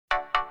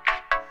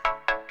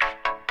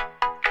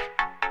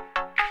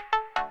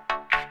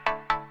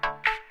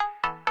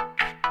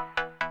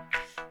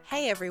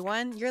Hey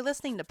everyone, you're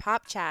listening to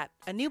Pop Chat,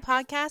 a new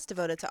podcast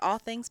devoted to all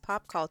things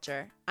pop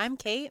culture. I'm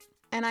Kate.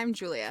 And I'm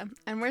Julia,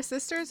 and we're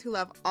sisters who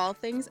love all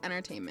things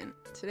entertainment.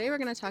 Today we're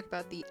going to talk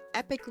about the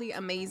epically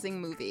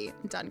amazing movie,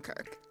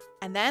 Dunkirk.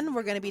 And then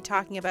we're going to be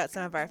talking about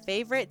some of our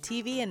favorite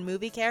TV and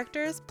movie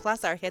characters,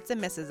 plus our hits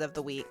and misses of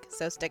the week,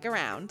 so stick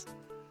around.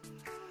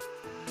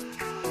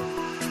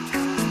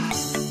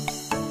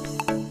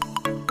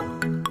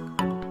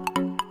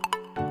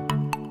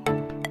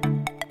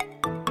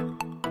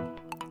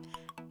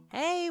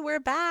 Hey, we're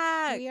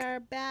back! We are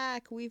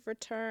back. We've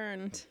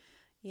returned.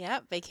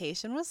 Yep,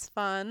 vacation was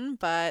fun,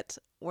 but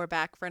we're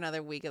back for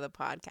another week of the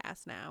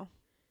podcast now.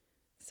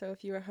 So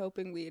if you were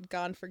hoping we had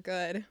gone for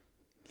good,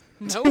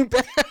 Nope. too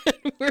bad.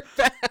 We're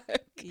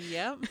back.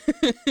 Yep.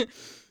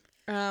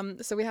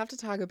 So we have to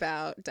talk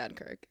about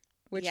Dunkirk,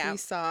 which Yeah. we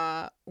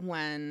saw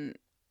when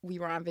we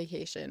were on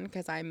vacation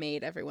because I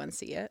made everyone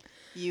see it.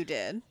 You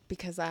did.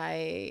 Because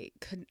I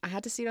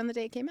had to see it on the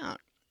day it came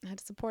out. I had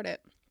to support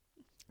it.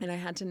 And I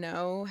had to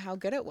know how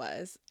good it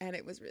was, and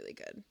it was really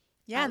good.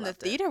 Yeah, I and the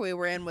loved it. theater we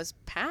were in was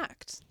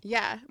packed.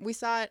 Yeah, we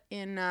saw it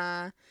in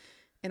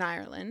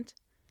Ireland,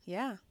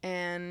 Yeah.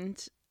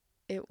 and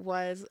it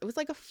was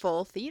like a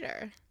full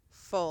theater.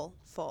 Full.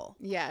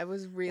 Yeah, it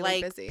was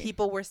really Like, busy.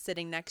 people were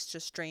sitting next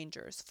to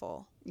strangers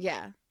full.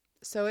 Yeah,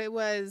 so it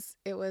was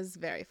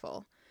very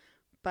full,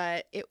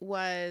 but it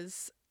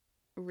was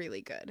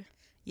really good.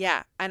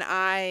 Yeah, and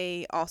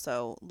I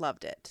also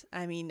loved it.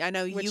 I mean, I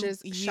know Which you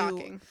is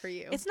shocking for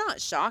you. It's not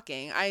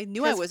shocking. I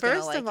knew I 'Cause was going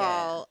to like first of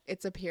all,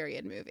 it's a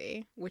period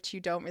movie, which you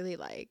don't really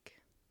like.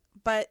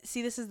 But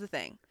see, this is the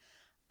thing.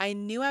 I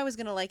knew I was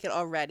going to like it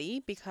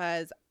already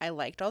because I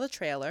liked all the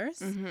trailers.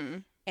 Mm-hmm.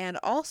 And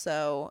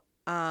also,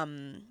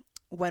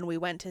 when we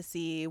went to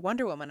see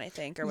Wonder Woman, I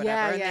think, or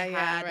whatever,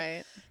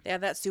 Right. they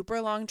had that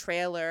super long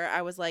trailer.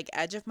 I was like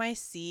edge of my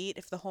seat.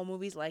 If the whole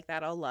movie's like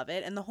that, I'll love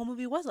it. And the whole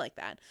movie was like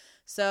that.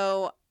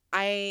 So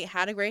I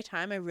had a great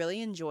time. I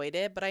really enjoyed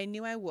it, but I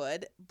knew I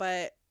would.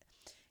 But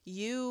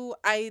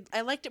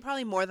I liked it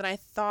probably more than I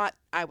thought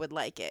I would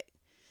like it.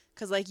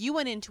 Because like you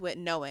went into it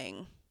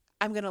knowing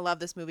I'm going to love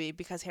this movie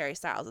because Harry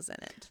Styles is in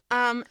it.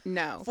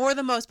 No. For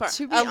the most part.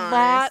 To be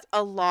honest,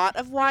 a lot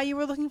of why you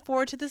were looking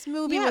forward to this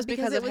movie was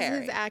because of it was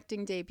Harry. his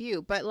acting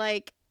debut. But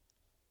like,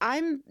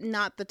 I'm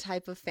not the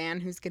type of fan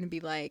who's going to be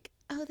like,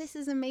 oh, this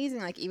is amazing.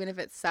 Like, even if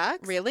it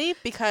sucks. Really?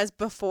 Because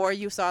before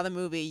you saw the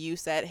movie, you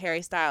said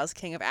Harry Styles,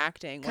 king of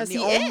acting. Because he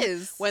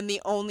is. When the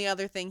only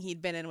other thing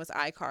he'd been in was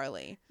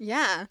iCarly.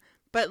 Yeah.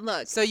 But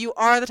look. So you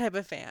are the type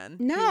of fan.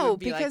 No,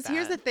 because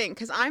here's the thing.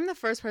 Because I'm the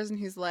first person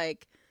who's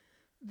like,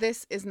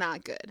 this is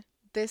not good.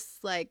 This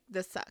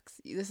sucks.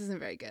 This isn't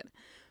very good.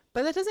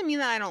 But that doesn't mean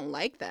that I don't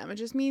like them. It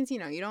just means, you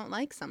don't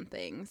like some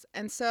things.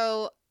 And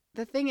so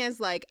the thing is,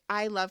 like,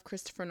 I love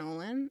Christopher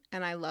Nolan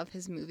and I love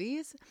his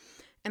movies.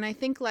 And I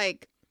think,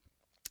 like,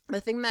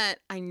 the thing that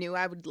I knew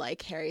I would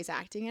like Harry's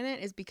acting in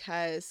it is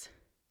because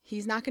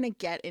he's not going to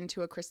get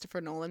into a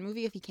Christopher Nolan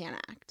movie if he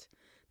can't act.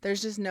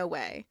 There's just no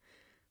way.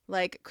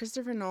 Like,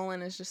 Christopher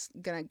Nolan is just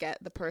going to get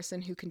the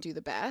person who can do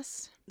the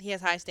best. He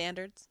has high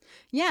standards.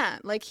 Yeah,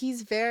 like,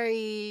 he's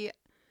very,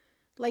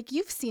 like,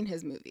 you've seen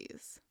his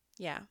movies.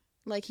 Yeah.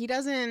 Like, he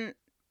doesn't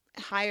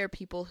hire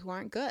people who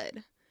aren't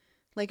good.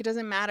 Like, it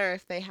doesn't matter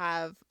if they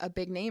have a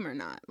big name or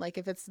not. Like,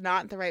 if it's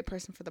not the right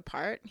person for the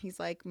part, he's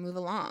like, move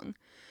along.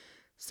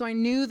 So I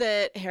knew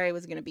that Harry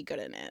was going to be good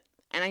in it.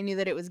 And I knew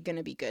that it was going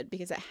to be good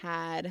because it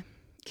had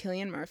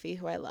Cillian Murphy,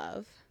 who I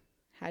love,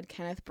 had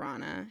Kenneth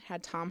Branagh,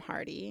 had Tom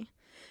Hardy,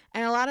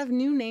 and a lot of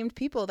new named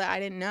people that I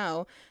didn't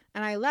know.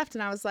 And I left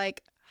and I was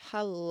like,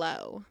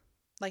 hello.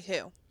 Like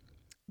who?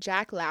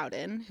 Jack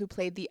Lowden, who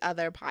played the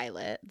other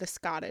pilot, the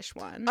Scottish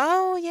one.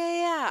 Oh,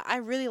 yeah. I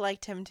really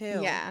liked him too.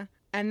 Yeah.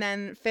 And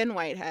then Finn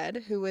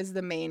Whitehead, who was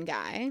the main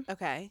guy.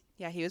 Okay.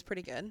 Yeah, he was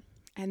pretty good.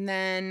 And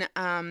then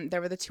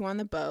there were the two on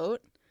the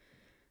boat,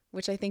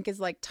 which I think is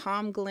like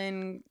Tom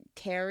Glyn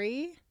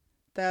Carey,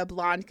 the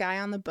blonde guy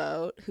on the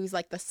boat, who's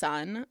like the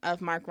son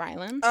of Mark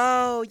Rylance.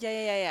 Oh,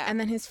 yeah. And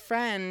then his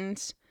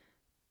friend,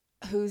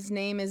 whose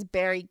name is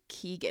Barry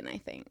Keoghan, I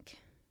think.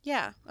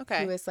 Yeah,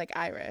 okay. Who is like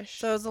Irish.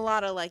 So it's a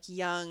lot of like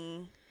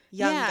young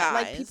guys.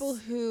 Like people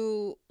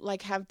who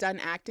like have done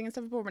acting and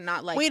stuff before, but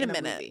not like Wait a in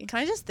minute. movie. Can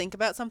I just think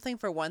about something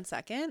for 1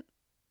 second?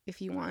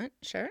 If you want,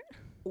 sure.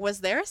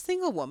 Was there a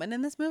single woman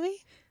in this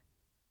movie?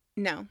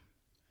 No.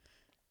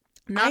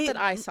 Not that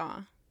I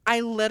saw.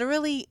 I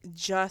literally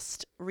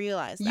just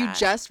realized that. You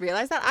just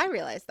realized that? I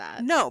realized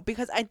that. No,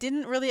 because it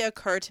didn't really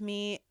occur to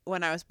me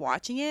when I was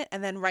watching it.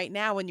 And then right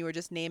now when you were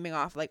just naming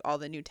off like all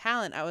the new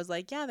talent, I was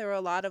like, yeah, there were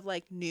a lot of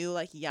like new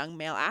like young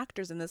male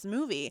actors in this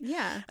movie.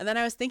 Yeah. And then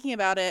I was thinking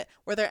about it.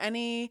 Were there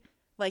any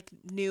like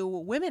new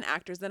women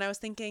actors? Then I was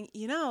thinking,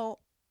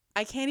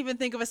 I can't even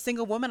think of a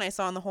single woman I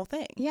saw in the whole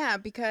thing. Yeah,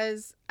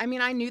 because, I mean,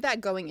 I knew that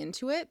going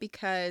into it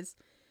because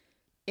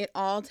it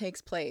all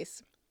takes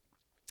place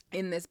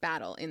in this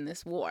battle, in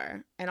this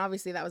war. And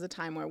obviously that was a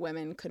time where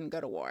women couldn't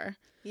go to war.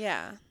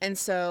 Yeah. And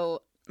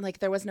so like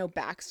there was no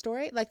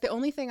backstory. Like the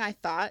only thing I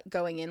thought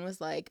going in was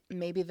like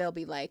maybe there'll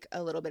be like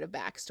a little bit of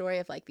backstory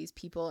of like these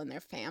people and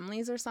their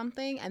families or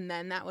something, and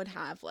then that would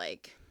have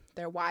like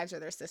their wives or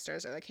their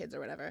sisters or their kids or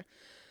whatever.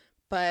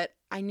 But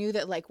I knew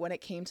that like when it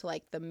came to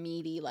like the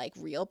meaty like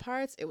real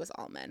parts, it was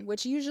all men,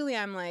 which usually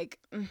I'm like,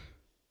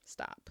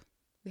 stop.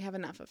 We have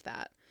enough of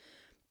that.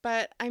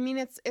 But I mean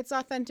it's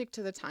authentic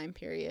to the time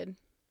period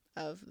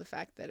of the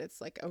fact that it's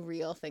like a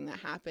real thing that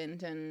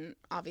happened, and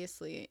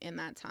obviously in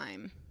that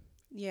time.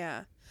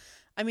 Yeah.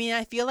 I mean,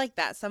 I feel like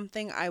that's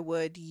something I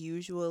would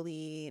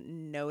usually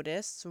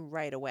notice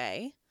right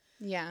away.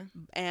 Yeah.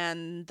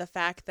 And the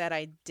fact that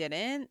I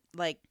didn't,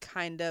 like,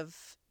 kind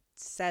of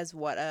says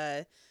what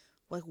a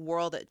like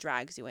world it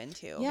drags you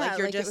into. Yeah, like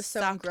you're like, it just was so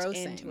sucked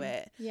engrossing. into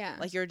it. Yeah.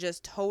 Like you're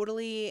just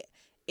totally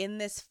in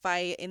this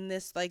fight, in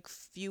this like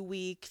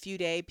few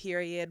day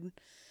period,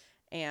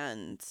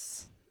 and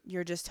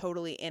you're just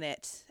totally in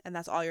it, and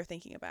that's all you're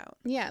thinking about.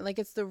 Yeah, like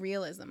it's the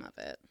realism of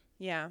it.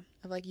 Yeah.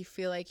 Of like you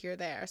feel like you're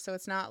there. So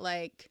it's not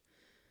like,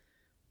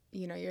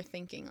 you know, you're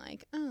thinking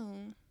like, oh,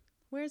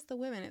 where's the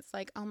women? It's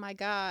like, oh my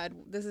God,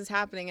 this is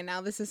happening and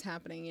now this is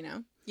happening, you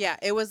know? Yeah,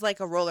 it was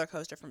like a roller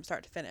coaster from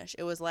start to finish.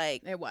 It was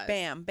like, It was.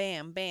 bam,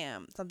 bam,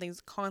 bam.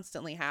 Something's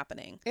constantly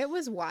happening. It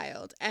was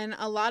wild. And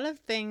a lot of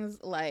things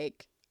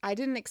like I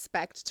didn't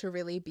expect to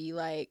really be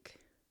like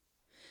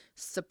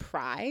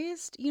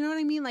surprised, you know what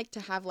I mean? Like to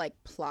have like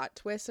plot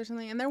twists or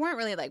something. And there weren't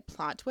really like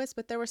plot twists,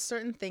 but there were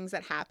certain things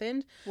that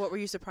happened. What were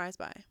you surprised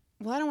by?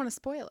 Well, I don't want to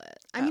spoil it.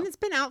 I mean, it's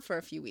been out for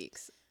a few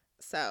weeks.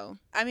 So,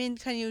 I mean,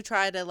 can you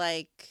try to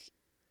like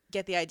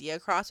get the idea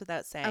across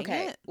without saying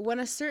it? When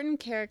a certain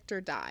character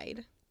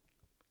died,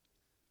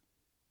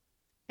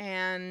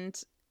 and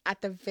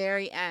at the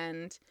very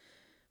end,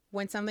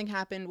 when something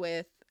happened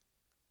with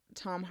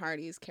Tom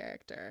Hardy's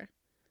character.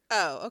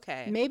 Oh,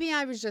 okay. Maybe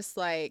I was just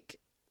like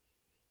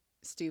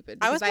stupid.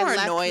 I was more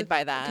annoyed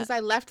by that. Because I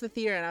left the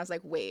theater and I was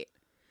like, wait,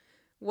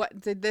 what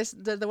did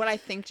what I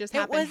think just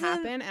happened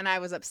happen? And I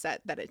was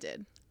upset that it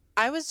did.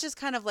 I was just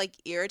kind of like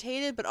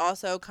irritated, but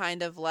also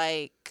kind of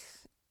like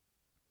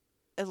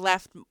it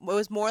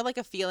was more like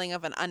a feeling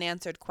of an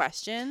unanswered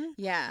question.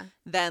 Yeah.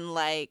 Than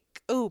like,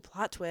 oh,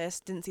 plot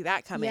twist, didn't see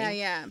that coming.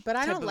 Yeah. But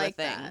I don't like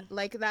that.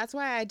 Like that's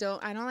why I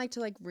don't like to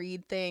like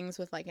read things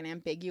with like an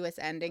ambiguous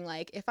ending.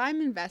 Like if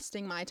I'm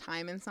investing my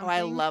time in something,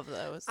 I love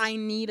those. I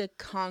need a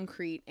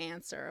concrete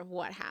answer of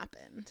what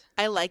happened.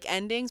 I like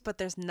endings, but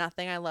there's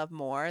nothing I love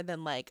more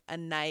than like a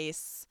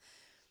nice,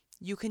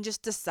 you can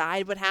just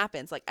decide what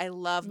happens. Like I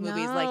love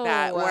movies like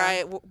that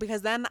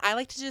because then I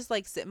like to just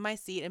like sit in my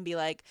seat and be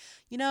like,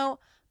 you know,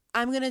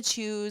 I'm going to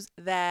choose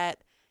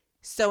that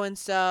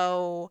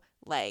so-and-so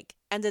like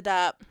ended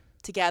up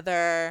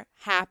together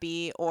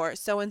happy, or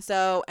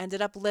so-and-so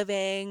ended up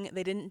living,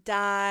 they didn't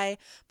die,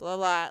 blah,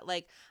 blah, blah.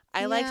 Like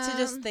I like to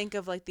just think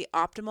of like the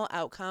optimal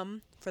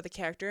outcome for the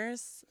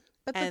characters.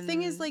 But the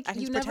thing is, like,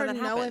 you never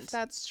know if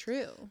that's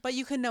true. But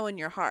you can know in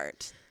your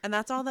heart. And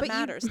that's all that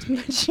matters to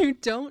me. But you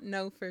don't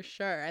know for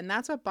sure. And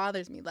that's what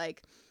bothers me.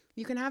 Like,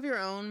 you can have your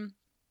own,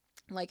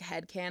 like,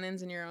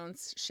 headcanons and your own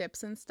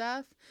ships and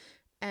stuff.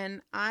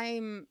 And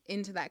I'm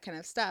into that kind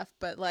of stuff.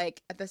 But,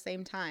 like, at the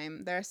same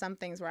time, there are some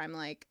things where I'm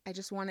like, I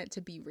just want it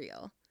to be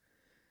real.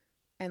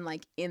 And,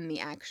 like, in the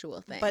actual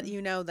thing. But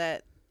you know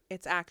that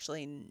it's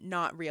actually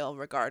not real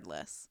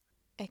regardless.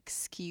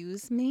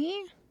 Excuse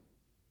me?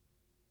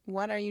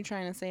 What are you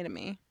trying to say to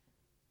me?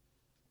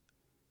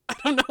 I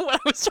don't know what I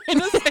was trying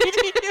to say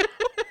to you.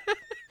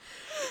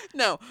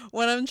 No,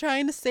 what I'm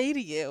trying to say to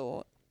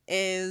you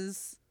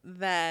is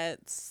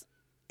that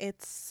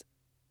it's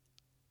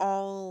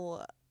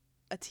all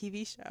a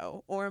TV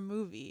show or a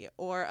movie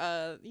or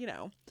a, you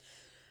know,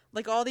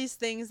 like all these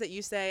things that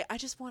you say, I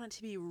just want it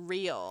to be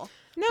real.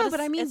 No, but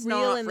I mean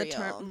real in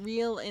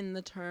real.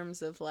 the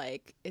terms of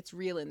like it's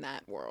real in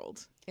that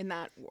world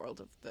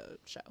of the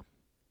show.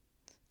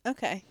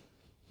 Okay.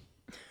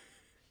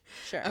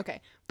 Sure.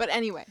 Okay. But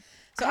anyway.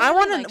 So I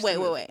want to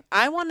wait.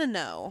 I want to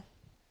know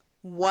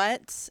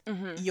what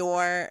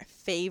your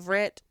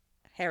favorite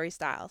Harry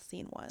Styles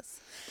scene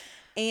was.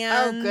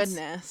 And oh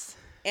goodness.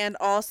 And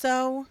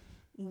also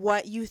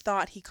what you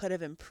thought he could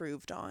have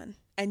improved on.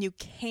 And you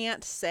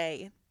can't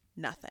say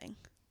nothing.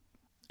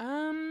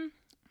 I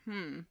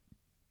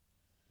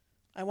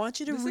want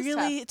you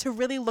to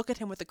really look at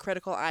him with a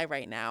critical eye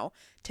right now.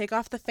 Take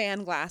off the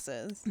fan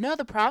glasses. No,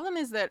 the problem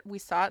is that we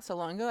saw it so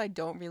long ago, I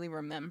don't really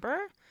remember.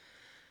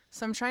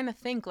 So I'm trying to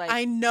think, like...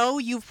 I know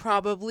you've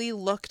probably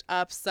looked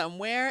up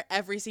somewhere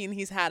every scene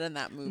he's had in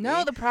that movie.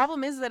 No, the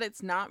problem is that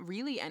it's not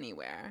really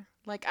anywhere.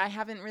 Like, I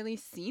haven't really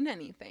seen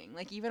anything.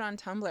 Like, even on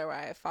Tumblr, where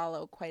I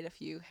follow quite a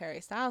few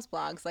Harry Styles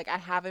blogs, like, I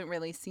haven't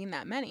really seen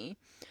that many.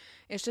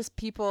 It's just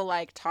people,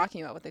 like,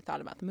 talking about what they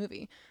thought about the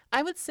movie.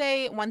 I would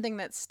say one thing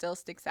that still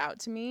sticks out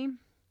to me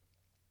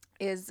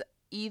is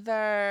it's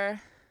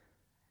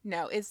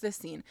this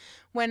scene.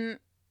 When...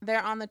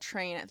 they're on the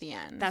train at the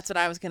end. That's what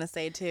I was going to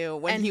say, too.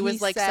 When he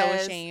was, like, so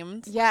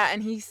ashamed. Yeah,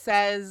 and he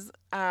says,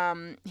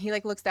 he,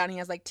 like, looks down and he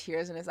has, like,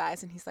 tears in his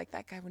eyes. And he's like,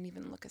 that guy wouldn't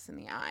even look us in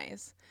the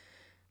eyes.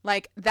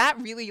 Like,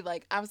 that really,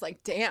 like, I was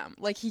like, damn,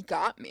 like, he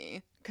got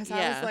me. Because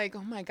I was like,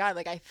 oh my God,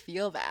 like, I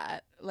feel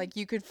that. Like,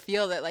 you could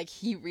feel that, like,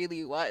 he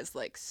really was,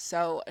 like,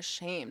 so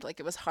ashamed. Like,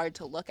 it was hard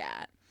to look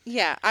at.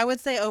 Yeah, I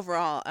would say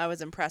overall I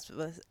was impressed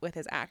with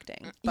his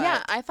acting. But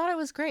yeah, I thought it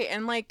was great.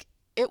 And, like,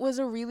 it was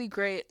a really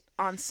great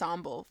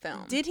ensemble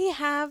film. Did he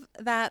have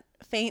that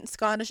faint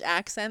Scottish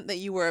accent that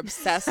you were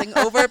obsessing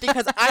over?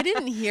 Because I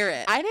didn't hear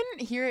it. I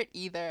didn't hear it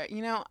either.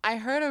 You know, I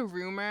heard a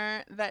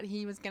rumor that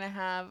he was going to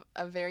have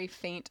a very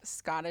faint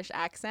Scottish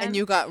accent. And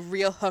you got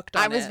real hooked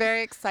on it. I was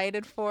very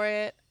excited for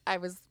it. I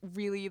was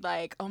really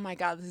like, oh my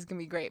God, this is going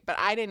to be great. But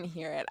I didn't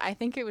hear it. I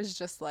think it was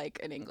just like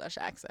an English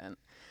accent.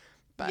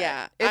 But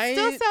yeah, it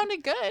still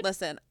sounded good.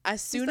 Listen,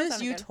 as soon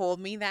as you told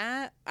me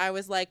that, I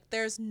was like,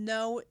 there's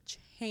no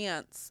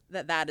chance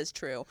that is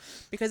true.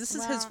 Because this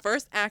is his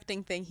first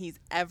acting thing he's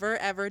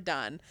ever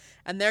done.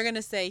 And they're going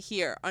to say,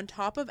 here, on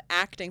top of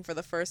acting for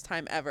the first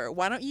time ever,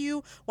 why don't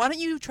you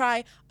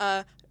try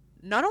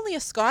not only a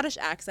Scottish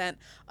accent,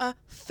 a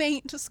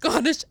faint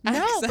Scottish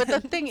accent. No, but the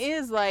thing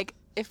is, like,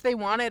 if they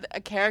wanted a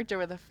character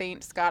with a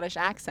faint Scottish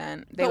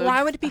accent,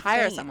 why would it be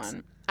hire faint?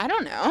 someone. I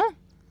don't know.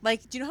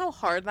 Like, do you know how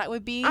hard that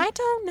would be? I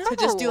don't know. To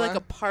just do like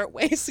a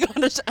part-way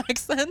Scottish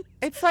accent.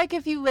 It's like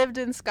if you lived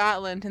in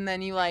Scotland and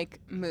then you like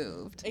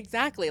moved.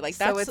 Exactly. Like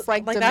so that's it's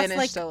like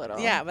diminished a little.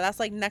 Yeah, but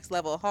that's like next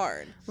level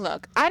hard.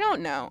 Look, I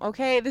don't know.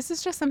 Okay, this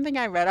is just something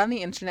I read on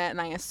the internet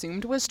and I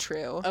assumed was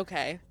true.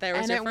 Okay, there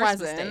was and your first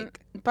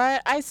mistake.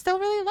 But I still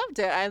really loved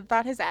it. I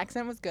thought his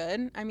accent was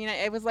good. I mean,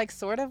 it was like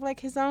sort of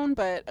like his own,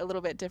 but a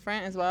little bit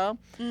different as well.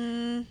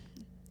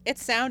 It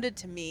sounded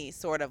to me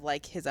sort of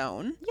like his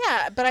own.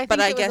 Yeah, but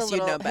I guess you'd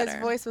know better. His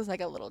voice was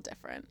like a little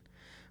different.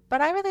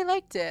 But I really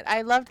liked it.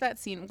 I loved that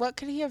scene. What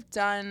could he have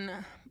done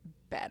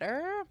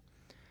better?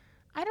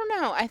 I don't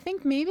know. I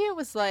think maybe it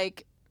was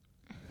like,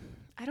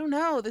 I don't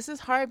know. This is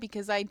hard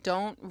because I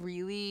don't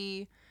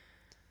really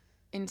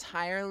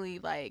entirely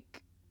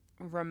like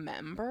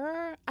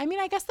remember. I mean,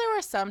 I guess there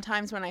were some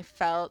times when I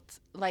felt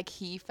like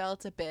he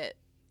felt a bit,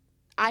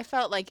 I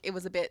felt like it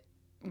was a bit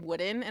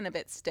wooden and a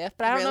bit stiff,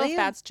 but I don't know if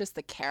that's just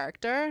the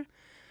character,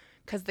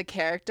 because the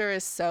character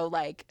is so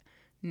like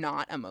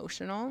not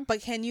emotional. But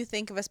can you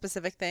think of a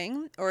specific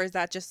thing, or is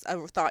that just a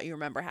thought you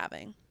remember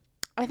having?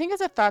 I think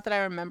it's a thought that I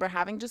remember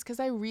having just because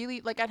I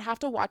really like, I'd have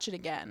to watch it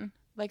again.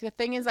 Like, the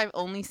thing is, I've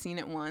only seen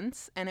it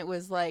once and it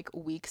was like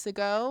weeks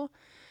ago,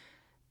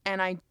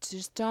 and I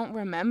just don't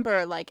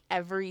remember like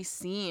every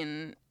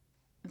scene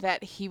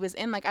that he was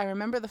in. Like, I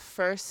remember the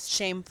first.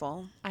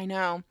 Shameful. I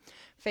know,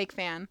 fake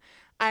fan.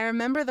 I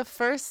remember the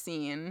first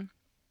scene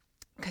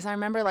because I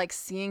remember like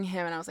seeing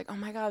him and I was like, oh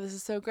my God, this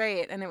is so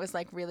great. And it was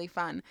like really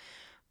fun.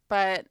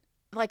 But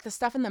like the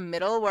stuff in the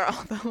middle where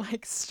all the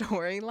like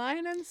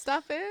storyline and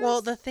stuff is.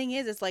 Well, the thing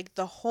is, it's like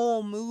the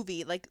whole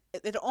movie, like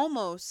it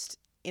almost,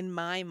 in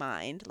my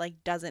mind,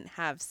 like doesn't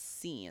have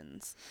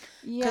scenes.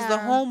 Yeah. Because the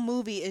whole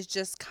movie is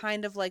just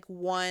kind of like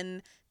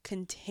one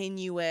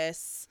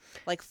continuous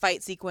like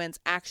fight sequence,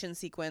 action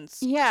sequence.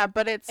 Yeah,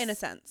 but it's in a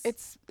sense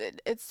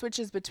it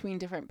switches between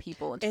different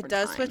people and it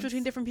does switch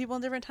between different people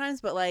in different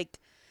times, but like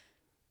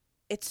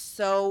it's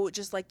so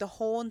just like the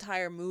whole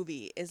entire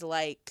movie is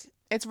like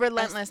it's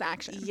relentless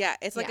action. Yeah,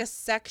 it's like a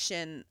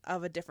section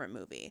of a different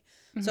movie.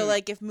 So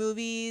like if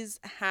movies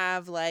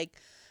have like,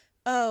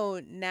 oh,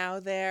 now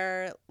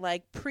they're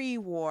like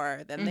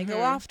pre-war, then they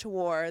go off to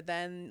war,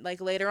 then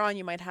like later on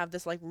you might have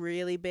this like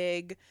really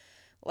big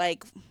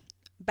like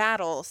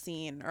battle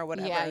scene or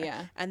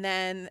whatever, and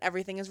then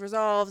everything is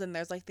resolved and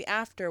there's like the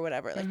after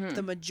whatever, like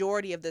the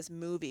majority of this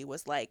movie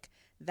was like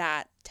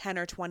that 10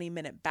 or 20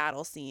 minute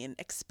battle scene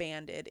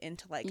expanded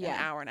into like an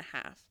hour and a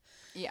half.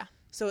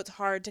 So it's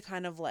hard to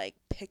kind of like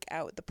pick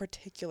out the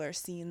particular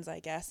scenes,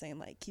 I guess, and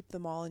like keep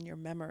them all in your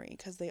memory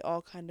because they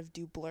all kind of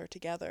do blur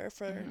together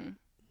for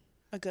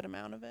a good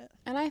amount of it.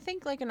 And I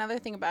think like another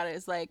thing about it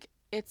is like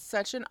it's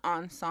such an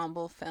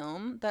ensemble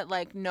film that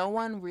like no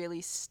one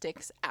really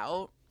sticks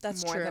out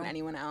more than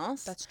anyone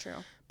else. That's true.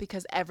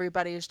 Because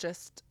everybody is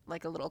just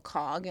like a little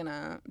cog in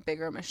a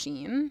bigger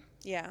machine.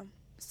 Yeah.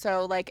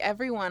 So like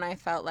everyone I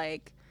felt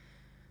like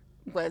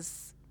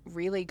was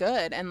really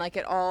good and like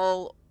it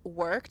all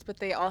worked, but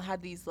they all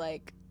had these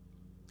like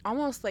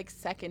almost like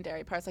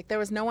secondary parts. Like there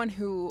was no one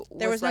who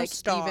was like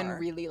no even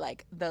really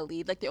like the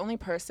lead. Like the only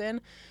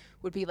person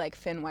would be like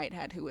Finn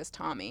Whitehead, who was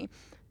Tommy.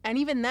 And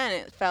even then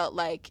it felt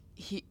like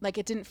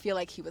it didn't feel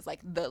like he was like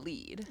the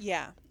lead.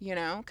 Yeah. You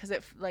know, because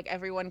it like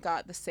everyone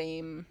got the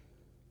same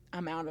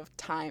amount of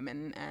time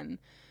and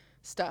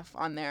stuff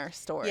on their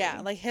story.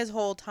 Yeah, like his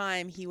whole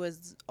time he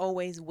was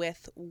always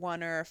with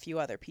one or a few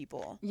other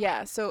people.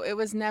 Yeah, so it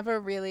was never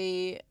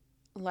really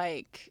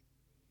like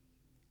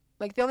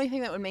the only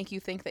thing that would make you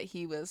think that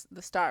he was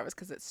the star was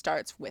because it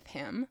starts with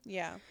him.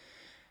 Yeah.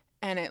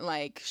 And it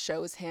like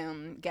shows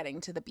him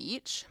getting to the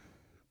beach.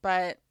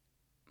 But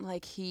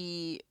like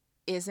he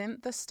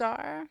isn't the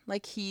star.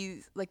 Like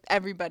he's like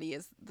everybody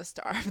is the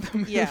star of the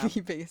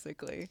movie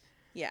basically.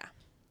 Yeah.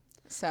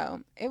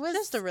 So it was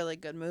just a really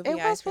good movie. It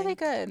was really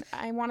good.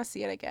 I want to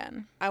see it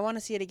again. I want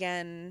to see it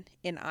again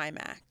in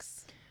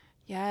IMAX.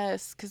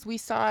 Yes, because we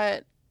saw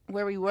it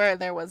where we were.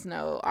 There was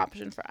no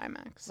option for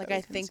IMAX. So Like,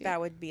 I think that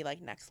would be,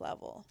 like, next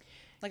level.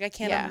 Like, I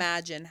can't Yeah.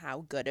 imagine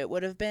how good it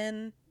would have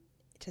been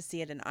to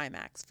see it in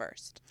IMAX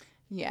first.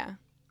 Yeah.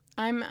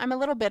 I'm a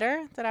little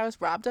bitter that I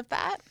was robbed of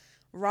that.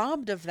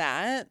 Robbed of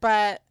that?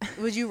 But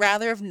Would you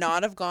rather have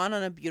not have gone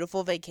on a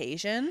beautiful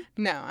vacation?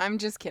 no, I'm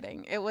just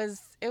kidding. It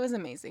was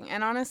amazing.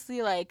 And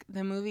honestly, like,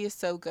 the movie is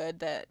so good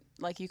that,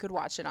 like, you could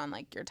watch it on,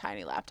 like, your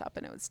tiny laptop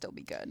and it would still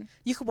be good.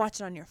 You could watch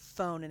it on your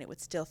phone and it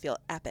would still feel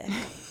epic.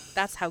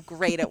 That's how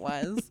great it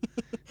was.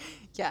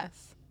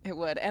 Yes, it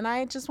would. And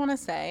I just want to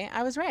say,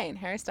 I was right.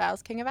 Harry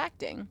Styles, king of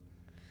acting.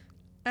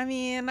 I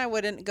mean, I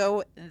wouldn't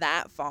go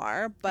that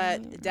far,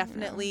 but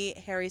definitely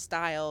Harry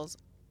Styles,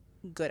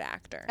 good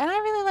actor. And I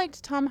really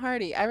liked Tom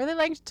Hardy. I really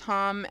liked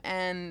Tom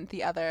and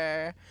the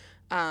other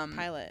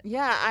Pilot.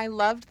 Yeah, I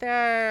loved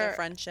their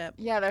friendship.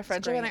 Yeah, their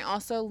friendship. And great. I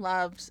also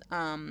loved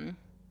I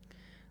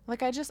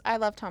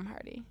love Tom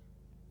Hardy.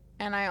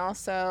 And I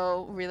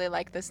also really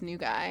like this new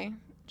guy,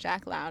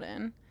 Jack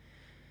Loudon.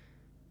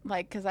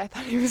 Like, because I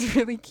thought he was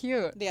really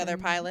cute. The other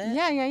pilot?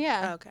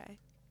 Yeah. Okay.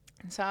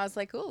 And so I was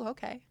like, ooh,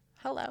 okay.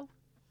 Hello.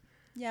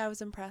 Yeah, I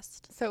was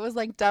impressed. So it was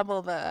like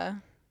double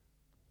the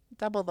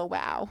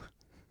wow.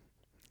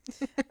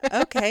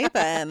 Okay,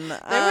 then. There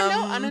were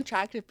no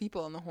unattractive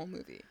people in the whole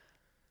movie.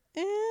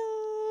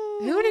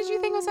 Who did you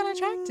think was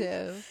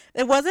unattractive?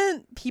 It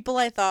wasn't people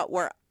I thought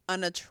were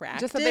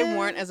unattractive. Just that they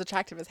weren't as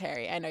attractive as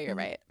Harry. I know you're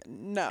right.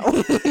 No,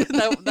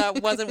 that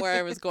wasn't where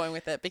I was going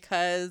with it,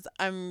 because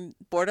I'm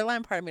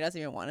borderline. Part of me doesn't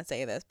even want to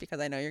say this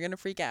because I know you're gonna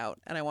freak out,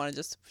 and I want to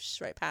just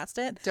right past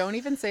it. Don't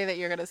even say that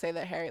you're gonna say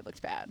that Harry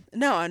looked bad.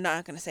 No, I'm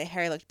not gonna say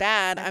Harry looked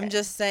bad. Okay. I'm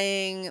just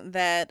saying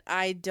that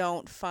I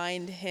don't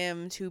find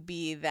him to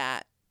be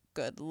that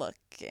good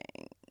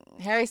looking.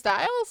 Harry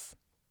Styles?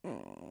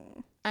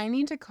 Mm. I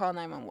need to call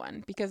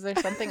 911 because there's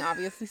something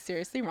obviously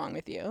seriously wrong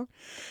with you.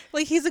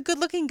 Like, he's a good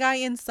looking guy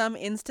in some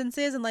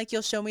instances, and like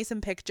you'll show me some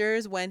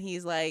pictures when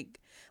he's like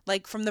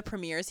from the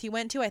premieres he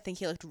went to. I think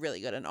he looked really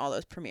good in all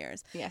those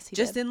premieres. Yes, he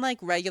just did. in like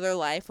regular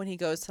life when he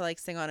goes to like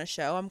sing on a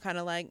show, I'm kind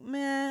of like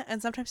meh,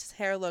 and sometimes his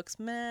hair looks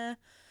meh.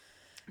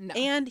 No.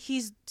 And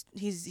he's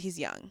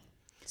young.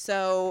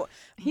 So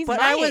he's what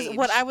my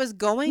I was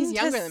going he's to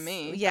younger than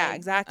me. Yeah,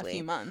 exactly. A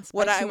few months.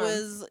 What I 2 months.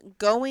 was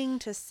going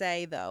to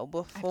say though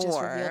I've just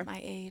before revealed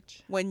my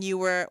age. when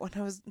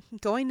I was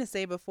going to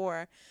say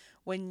before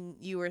when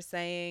you were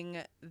saying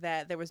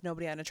that there was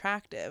nobody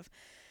unattractive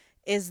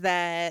is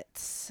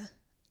that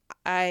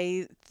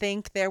I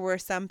think there were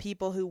some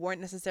people who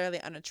weren't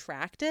necessarily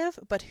unattractive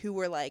but who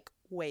were like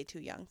way too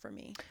young for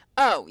me.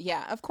 Oh,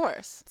 yeah, of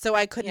course. So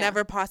I could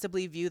never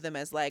possibly view them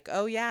as like,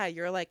 oh yeah,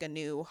 you're like a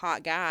new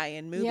hot guy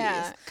in movies.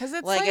 Yeah, because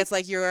it's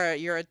like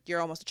you're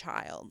almost a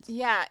child.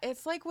 Yeah,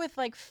 it's like with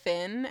like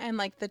Finn and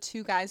like the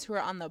two guys who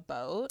are on the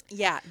boat.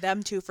 Yeah,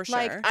 them two for sure.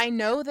 Like I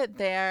know that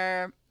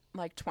they're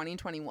like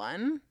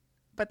 2021,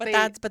 but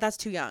that's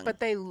too young. But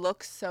they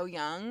look so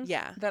young.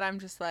 Yeah. That I'm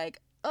just like,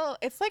 oh,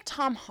 it's like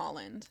Tom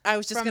Holland. I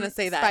was just gonna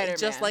say that. Spider-Man,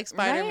 just like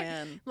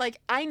Spider-Man. Right? Like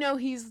I know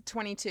he's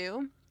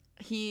 22.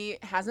 He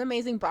has an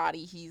amazing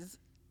body. He's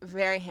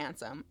very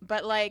handsome.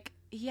 But, like,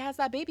 he has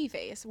that baby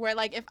face where,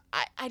 like, if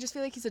I just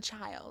feel like he's a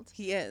child.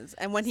 He is.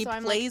 And when he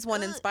I'm plays like,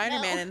 one in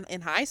Spider-Man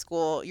in high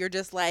school, you're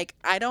just like,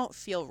 I don't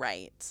feel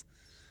right.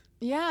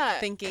 Yeah.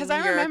 Thinking because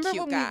I you're remember a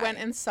cute when guy. we went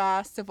and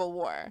saw Civil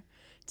War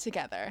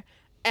together.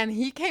 And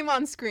he came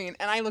on screen.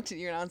 And I looked at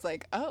you and I was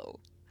like, oh,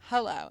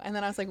 hello. And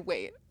then I was like,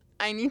 wait.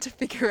 I need to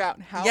figure out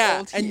how old he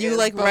is. And you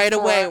like right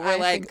away were I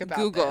like,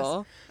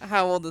 Google,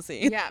 how old is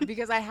he? Yeah,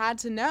 because I had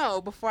to know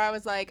before I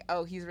was like,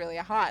 oh, he's really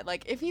hot.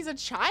 Like, if he's a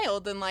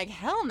child, then like,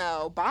 hell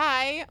no,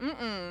 bye.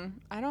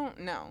 I don't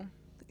know.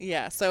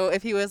 Yeah, so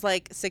if he was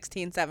like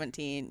 16,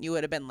 17, you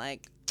would have been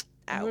like,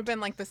 out. It would have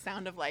been like the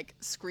sound of like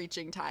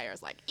screeching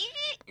tires, like,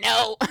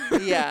 no.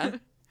 Yeah.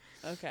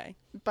 Okay.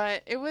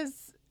 But it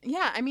was,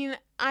 yeah, I mean,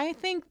 I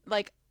think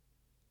like,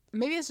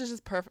 maybe it's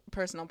just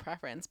personal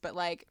preference, but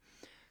like,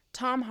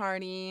 Tom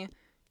Hardy,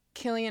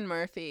 Cillian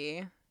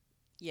Murphy,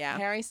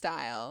 Harry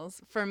Styles,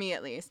 for me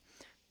at least,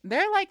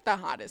 they're like the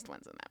hottest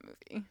ones in that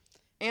movie.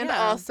 And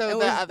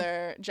also the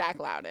other, Jack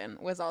Loudon,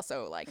 was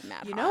also like mad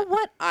hot. You know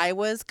what I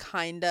was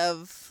kind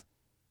of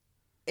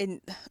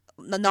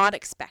not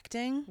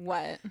expecting?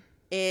 What?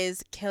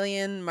 Is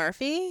Cillian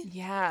Murphy.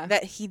 Yeah.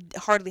 That he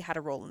hardly had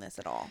a role in this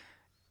at all.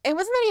 It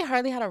wasn't that he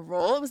hardly had a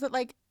role. It was that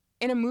like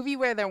in a movie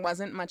where there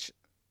wasn't much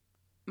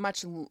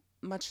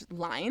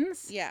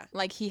lines. Yeah.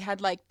 Like he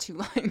had like 2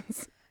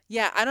 lines.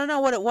 Yeah, I don't know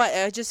what it was.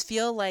 I just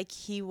feel like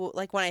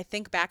like when I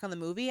think back on the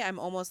movie, I'm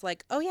almost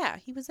like, oh yeah,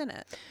 he was in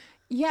it.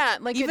 Yeah,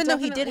 like even though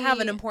he did have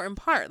an important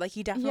part, like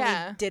he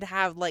definitely did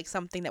have like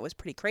something that was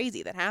pretty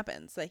crazy that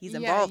happens that he's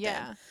involved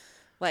in.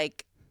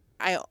 Like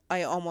I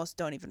almost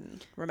don't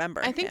even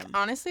remember. I think him.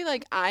 honestly,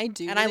 like I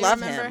do, and really I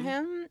love remember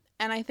him.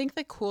 And I think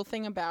the cool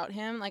thing about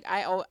him, like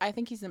I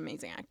think he's an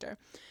amazing actor,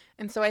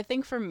 and so I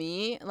think for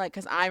me, like,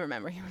 because I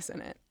remember he was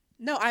in it.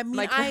 No, I mean,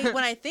 like,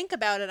 when I think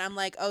about it, I'm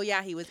like, oh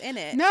yeah, he was in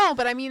it. No,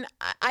 but I mean,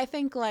 I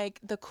think like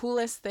the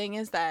coolest thing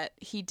is that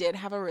he did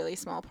have a really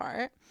small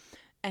part,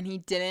 and he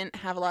didn't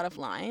have a lot of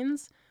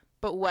lines,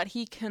 but what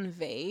he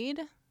conveyed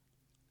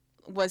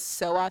was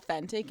so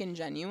authentic and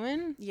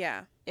genuine.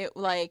 Yeah.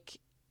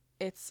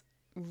 It's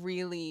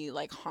really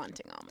like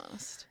haunting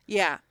almost.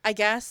 Yeah. I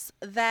guess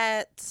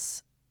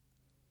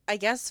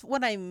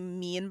what I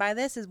mean by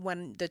this is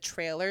when the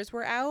trailers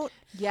were out.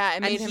 Yeah,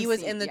 it made and him he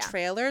was seem, in the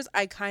trailers,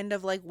 I kind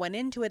of like went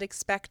into it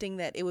expecting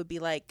that it would be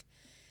like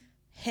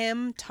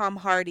him, Tom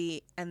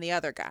Hardy, and the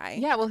other guy.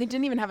 Yeah, well, he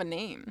didn't even have a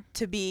name.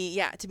 To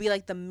be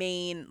like the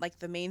main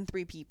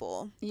three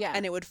people. Yeah.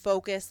 And it would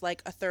focus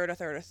like a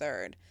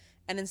third.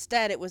 And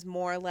instead it was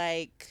more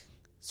like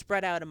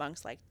spread out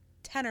amongst like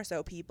 10 or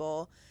so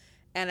people.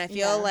 And I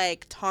feel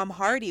like Tom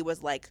Hardy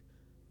was like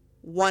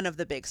one of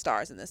the big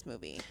stars in this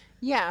movie.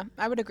 Yeah,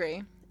 I would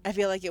agree. I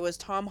feel like it was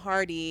Tom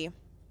Hardy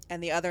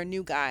and the other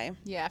new guy.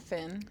 Yeah,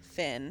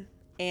 Finn.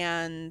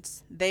 And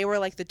they were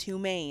like the two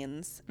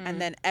mains,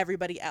 and then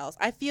everybody else.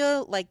 I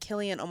feel like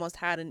Killian almost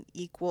had an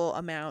equal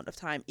amount of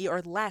time,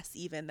 or less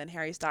even, than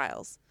Harry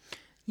Styles.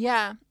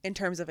 Yeah. In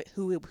terms of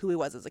who he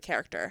was as a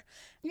character.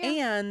 Yeah.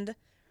 And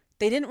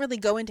they didn't really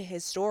go into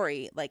his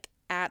story like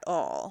at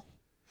all.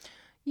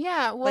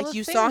 Yeah, well, like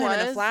you saw him in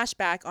a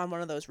flashback on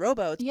one of those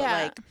rowboats, but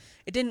like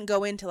it didn't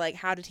go into like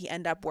how did he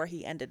end up where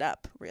he ended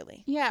up,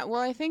 really. Yeah, well,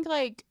 I think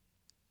like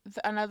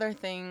another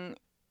thing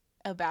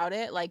about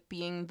it, like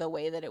being the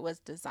way that it was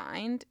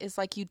designed, is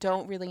like you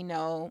don't really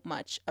know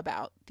much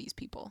about these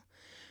people.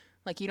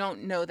 Like you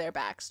don't know their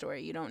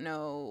backstory. You don't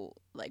know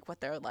like what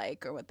they're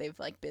like or what they've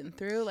like been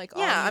through. Like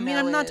yeah, I mean,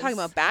 I'm not talking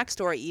about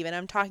backstory even.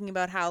 I'm talking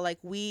about how like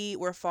we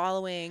were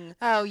following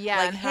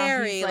like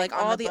Harry, like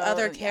all the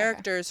other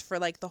characters for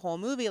like the whole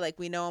movie. Like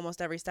we know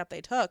almost every step they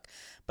took.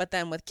 But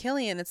then with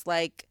Killian, it's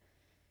like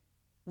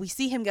we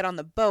see him get on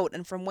the boat,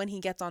 and from when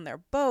he gets on their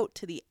boat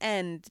to the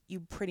end,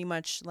 you pretty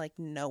much like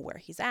know where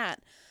he's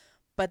at.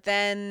 But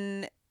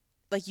then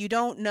like you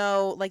don't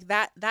know, like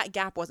that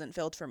gap wasn't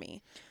filled for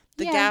me.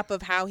 The gap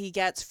of how he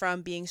gets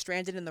from being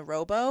stranded in the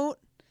rowboat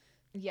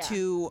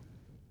to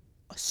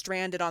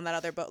stranded on that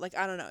other boat. Like,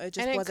 I don't know. It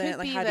just wasn't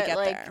like how to get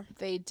there.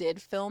 They did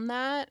film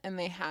that and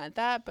they had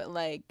that, but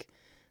like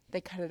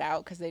they cut it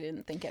out because they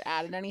didn't think it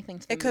added anything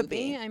to the movie. It could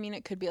be. I mean,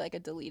 it could be like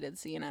a deleted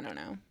scene. I don't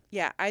know.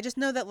 Yeah, I just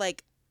know that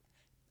like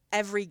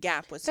every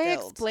gap was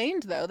filled.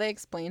 They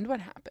explained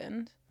what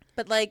happened.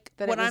 But like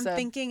what I'm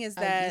thinking is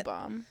that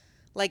U-bomb.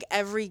 Like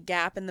every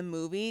gap in the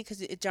movie,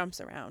 because it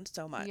jumps around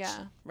so much,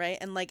 right?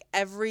 And like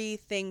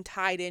everything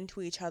tied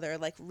into each other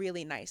like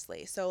really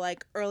nicely. So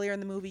like earlier in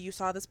the movie, you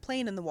saw this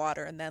plane in the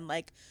water, and then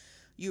like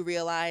you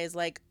realize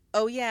like,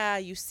 oh yeah,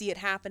 you see it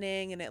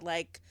happening, and it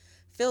like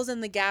fills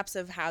in the gaps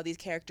of how these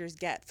characters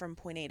get from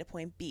point A to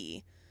point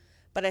B.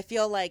 But I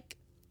feel like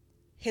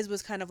his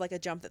was kind of like a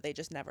jump that they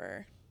just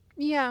never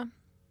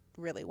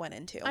really went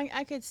into.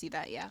 I could see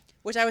that, yeah.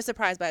 Which I was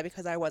surprised by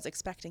because I was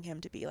expecting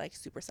him to be like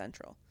super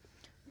central.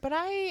 But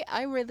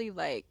I really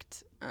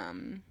liked the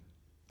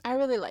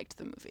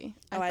movie.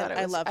 I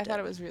loved it. I thought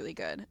it was really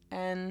good,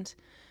 and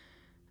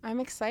I'm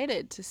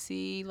excited to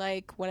see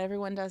like what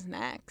everyone does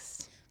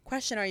next.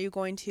 Question: are you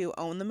going to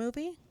own the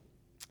movie?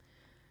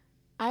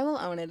 I will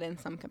own it in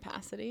some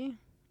capacity.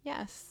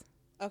 Yes.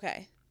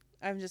 Okay.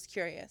 I'm just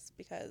curious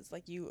because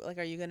like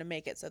are you going to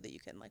make it so that you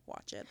can like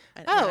watch it?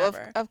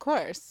 Of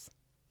course.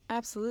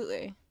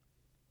 Absolutely.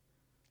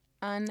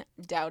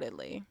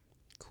 Undoubtedly.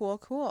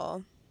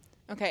 Cool.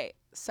 Okay.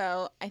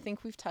 So I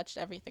think we've touched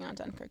everything on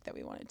Dunkirk that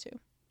we wanted to.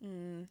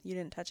 You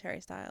didn't touch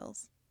Harry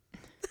Styles.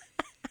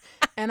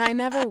 And I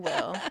never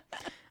will.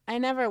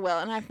 And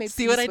I've made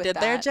See what I did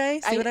there,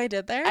 Jay? See what I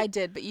did there? I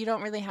did, but you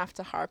don't really have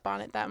to harp on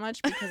it that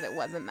much because it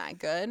wasn't that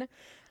good.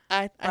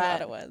 I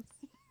thought it was.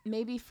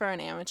 Maybe for an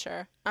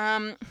amateur.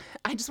 I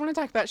just want to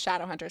talk about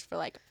Shadowhunters for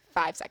like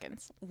 5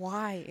 seconds.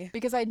 Why?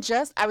 Because I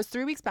was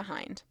 3 weeks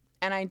behind,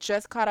 and I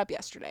just caught up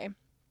yesterday.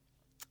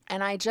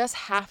 And I just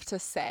have to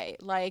say,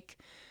 like,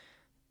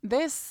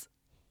 this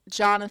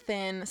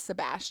Jonathan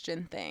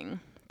Sebastian thing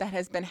that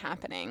has been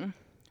happening,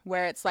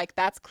 where it's like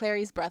that's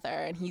Clary's brother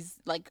and he's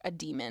like a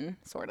demon,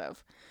 sort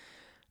of.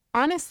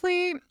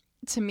 Honestly,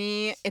 to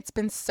me, it's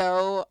been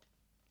so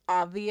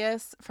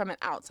obvious from an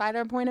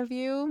outsider point of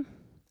view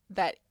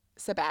that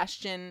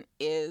Sebastian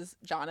is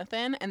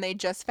Jonathan, and they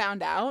just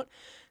found out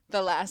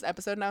the last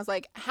episode, and I was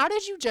like, how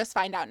did you just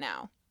find out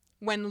now?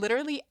 When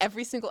literally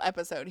every single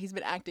episode he's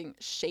been acting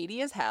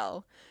shady as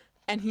hell,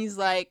 and he's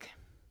like,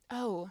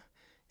 oh,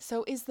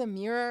 so is the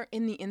mirror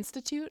in the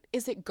Institute?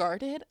 Is it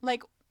guarded?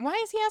 Like, why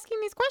is he asking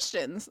these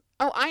questions?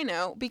 Oh, I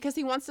know, because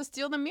he wants to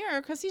steal the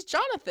mirror because he's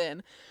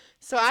Jonathan.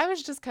 So I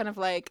was just kind of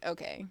like,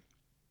 okay,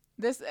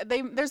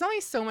 there's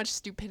only so much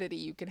stupidity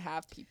you can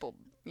have people,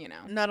 you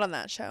know. Not on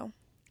that show.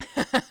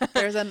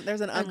 There's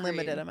an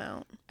unlimited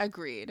amount.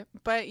 Agreed.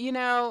 But, you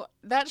know,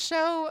 that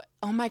show,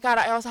 oh my God,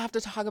 I also have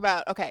to talk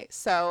about, okay,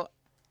 so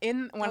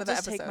in one of the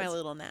episodes. Take my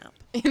little nap.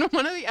 In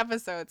one of the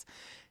episodes,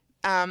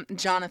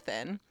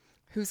 Jonathan,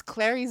 who's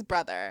Clary's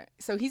brother,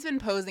 so he's been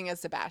posing as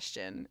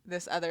Sebastian,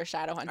 this other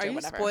shadow hunter. Are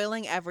you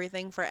spoiling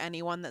everything for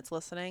anyone that's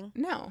listening?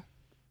 No.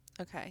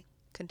 Okay.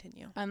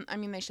 Continue. I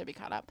mean, they should be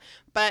caught up.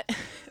 But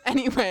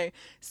anyway,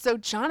 so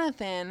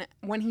Jonathan,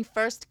 when he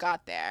first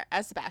got there,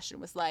 as Sebastian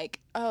was like,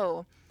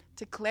 oh,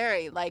 to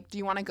Clary, like, do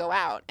you want to go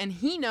out? And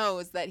he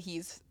knows that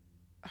he's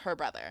her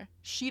brother.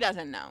 She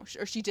doesn't know,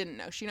 or she didn't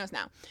know. She knows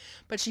now.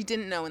 But she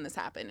didn't know when this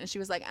happened. And she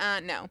was like,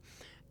 no.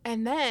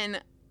 And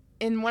then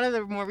in one of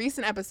the more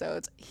recent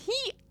episodes,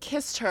 he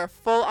kissed her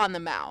full on the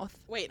mouth.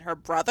 Wait, her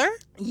brother?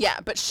 Yeah,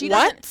 but she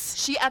What? doesn't.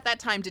 She at that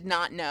time did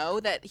not know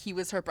that he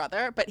was her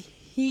brother, but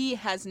he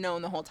has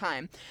known the whole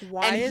time.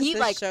 Why and is he this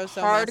like show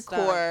so messed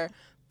hardcore up?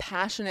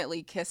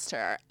 passionately kissed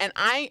her. And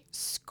I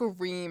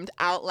screamed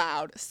out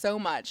loud so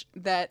much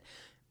that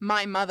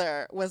my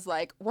mother was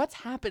like, what's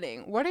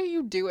happening? What are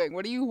you doing?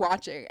 What are you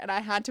watching? And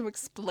I had to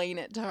explain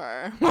it to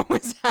her what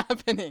was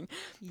happening.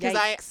 Because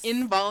I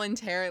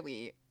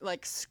involuntarily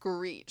like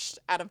screeched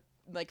out of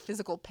like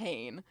physical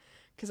pain.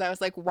 Because I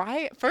was like,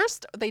 why?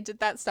 First, they did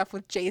that stuff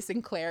with Jace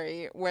and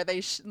Clary where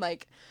they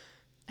like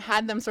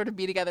had them sort of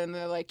be together and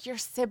they're like, you're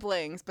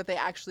siblings, but they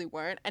actually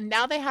weren't. And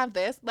now they have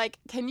this. Like,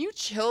 can you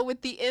chill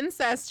with the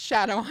incest,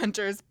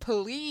 Shadowhunters,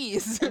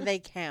 please? They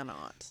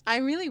cannot. I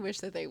really wish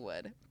that they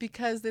would,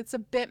 because it's a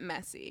bit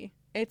messy.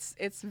 It's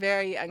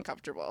very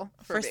uncomfortable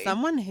for me.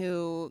 Someone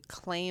who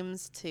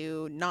claims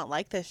to not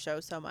like this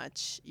show so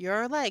much,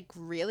 you're like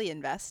really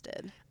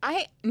invested.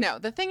 No,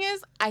 the thing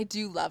is, I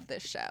do love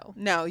this show.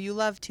 No, you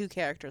love 2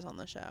 characters on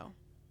the show.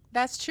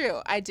 That's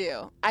true. I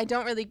do. I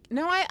don't really.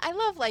 No, I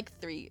love like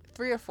three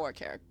or 4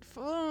 characters.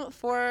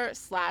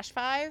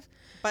 4/5.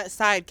 But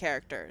side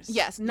characters.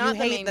 Yes, not you the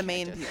hate main the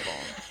main characters.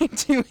 people. I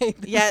do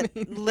hate the Yet,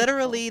 main people.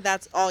 literally,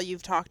 that's all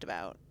you've talked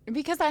about.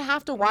 Because I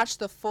have to watch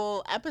the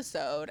full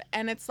episode,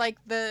 and it's like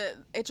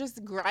it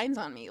just grinds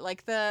on me.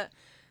 Like the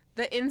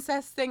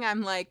incest thing,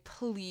 I'm like,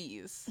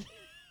 please.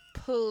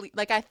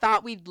 Like, I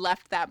thought we'd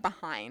left that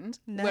behind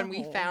when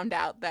we found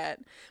out,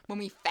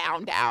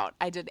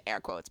 I did air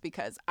quotes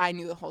because I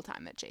knew the whole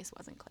time that Jace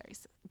wasn't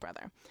Clary's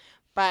brother.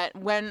 But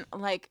when,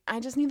 like, I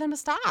just need them to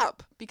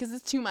stop because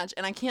it's too much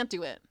and I can't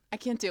do it. I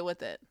can't deal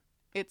with it.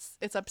 It's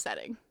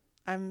upsetting.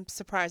 I'm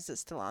surprised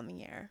it's still on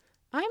the air.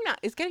 I'm not.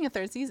 It's getting a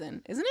 3rd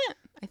season, isn't it?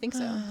 I think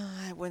so.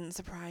 It wouldn't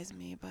surprise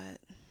me, but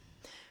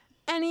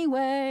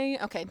anyway,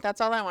 okay,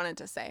 that's all I wanted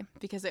to say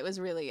because it was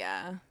really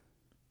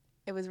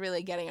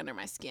getting under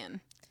my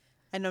skin.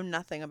 I know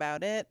nothing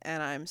about it,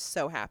 and I'm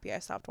so happy I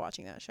stopped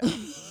watching that show.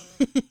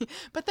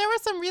 But there were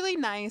some really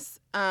nice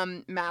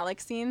Malik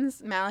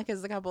scenes. Malik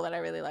is the couple that I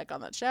really like on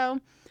that show,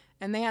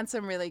 and they had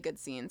some really good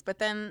scenes. But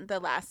then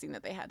the last scene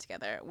that they had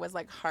together was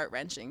like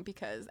heart-wrenching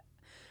because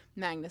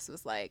Magnus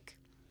was like,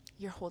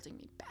 "You're holding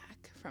me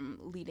back from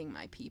leading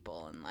my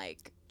people," and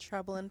like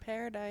Trouble in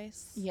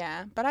Paradise.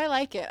 Yeah, but I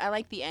like it. I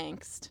like the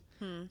angst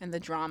and the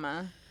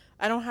drama.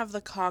 I don't have the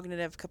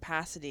cognitive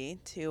capacity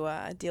to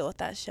deal with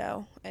that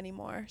show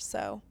anymore,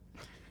 so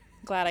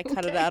glad I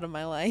cut it out of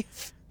my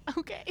life.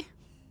 Okay.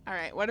 All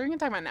right, what are we going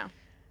to talk about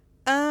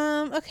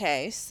now?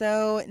 Okay,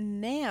 so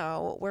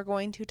now we're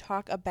going to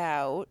talk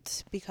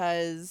about,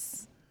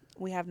 because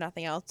we have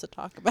nothing else to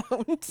talk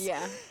about.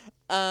 Yeah.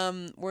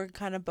 We're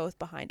kind of both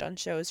behind on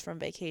shows from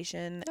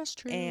vacation. That's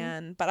true.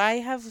 But I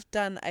have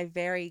done a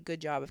very good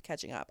job of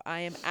catching up.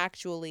 I am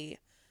actually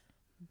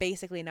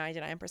basically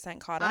 99%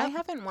 caught up. I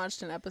haven't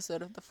watched an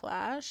episode of The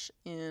Flash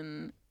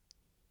in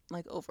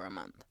like over a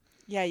month.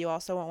 Yeah, you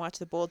also won't watch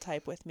The Bold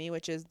Type with me,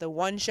 which is the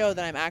one show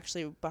that I'm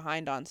actually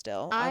behind on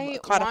still. I'm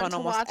caught up on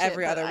almost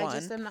every other one. I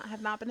just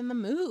have not been in the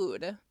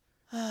mood.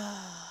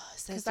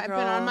 Says Because I've been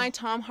on my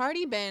Tom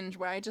Hardy binge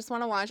where I just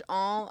want to watch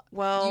all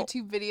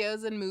YouTube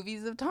videos and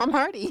movies of Tom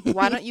Hardy.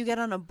 Why don't you get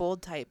on a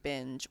Bold Type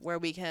binge where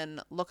we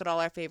can look at all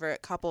our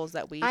favorite couples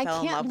that we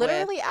fell in love with?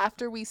 Literally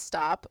after we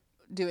stop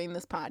doing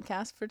this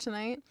podcast for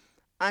tonight,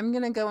 I'm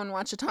going to go and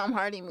watch a Tom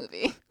Hardy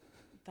movie.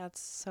 That's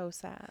so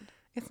sad.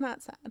 It's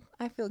not sad.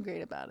 I feel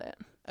great about it.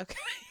 Okay.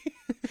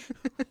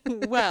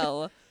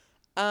 Well,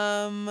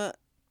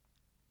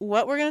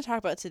 what we're going to talk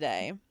about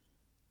today,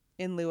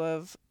 in lieu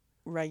of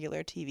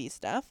regular TV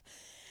stuff,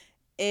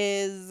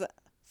 is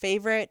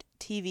favorite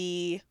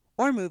TV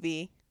or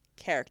movie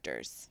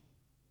characters.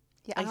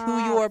 Yeah. Like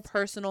who your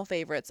personal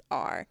favorites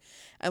are.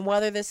 And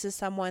whether this is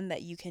someone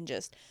that you can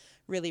just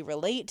really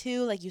relate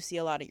to, like you see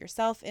a lot of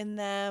yourself in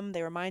them,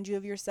 they remind you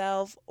of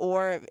yourself,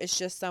 or it's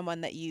just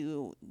someone that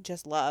you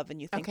just love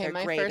and you think they're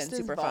great and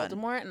super fun. My first is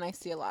Voldemort, and I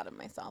see a lot of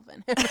myself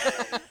in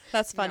him.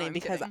 That's funny No,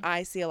 because kidding.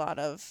 I see a lot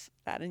of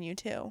that in you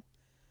too.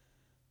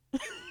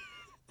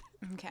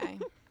 Okay.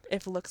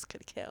 If looks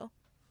could kill.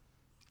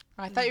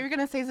 I thought you were going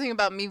to say something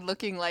about me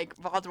looking like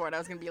Voldemort. I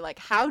was going to be like,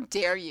 how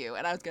dare you?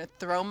 And I was going to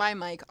throw my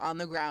mic on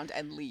the ground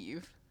and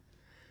leave.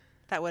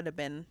 That would have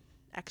been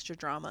extra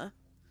drama.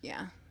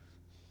 Yeah.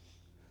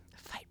 The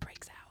fight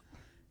breaks out.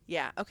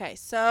 Yeah. Okay.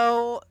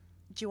 So,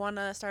 do you want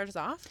to start us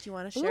off? Do you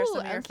want to share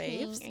some of your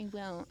faves? I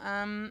will.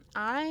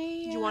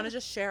 Do you want to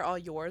just share all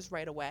yours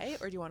right away,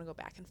 or do you want to go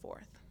back and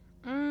forth?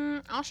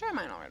 I'll share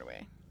mine all right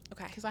away.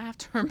 Okay. Because I have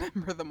to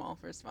remember them all,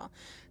 first of all.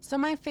 So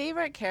my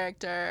favorite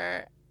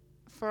character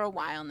for a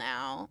while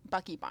now,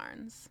 Bucky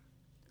Barnes.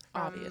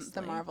 From Obviously.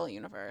 the Marvel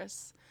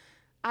Universe.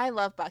 I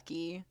love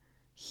Bucky.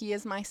 He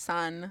is my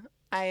son.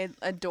 I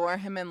adore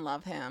him and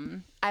love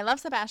him. I love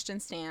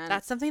Sebastian Stan.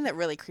 That's something that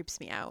really creeps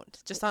me out.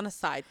 Just on a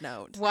side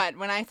note. What,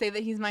 when I say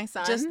that he's my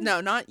son? Just, no,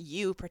 not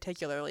you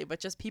particularly, but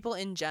just people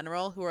in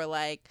general who are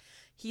like,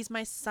 he's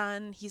my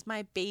son, he's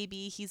my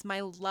baby, he's my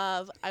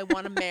love, I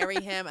want to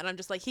marry him. And I'm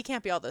just like, he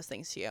can't be all those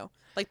things to you.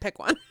 Like, pick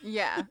one.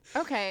 Yeah.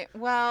 Okay.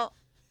 Well,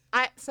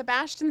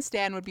 Sebastian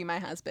Stan would be my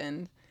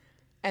husband,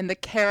 and the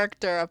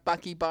character of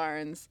Bucky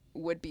Barnes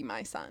would be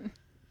my son.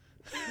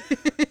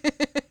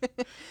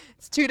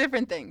 It's two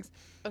different things.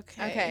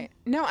 Okay.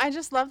 No, I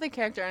just love the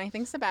character, and I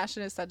think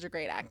Sebastian is such a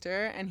great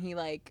actor, and he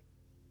like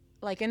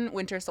in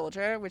Winter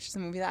Soldier, which is a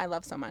movie that I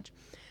love so much.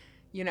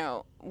 You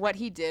know, what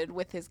he did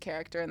with his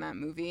character in that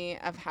movie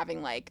of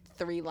having like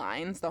 3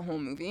 lines the whole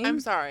movie. I'm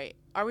sorry.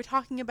 Are we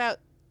talking about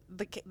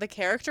the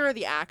character or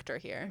the actor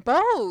here?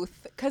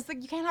 Both, because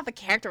you can't have the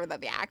character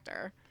without the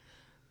actor.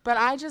 But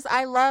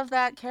I love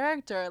that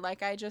character.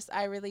 Like,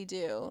 I really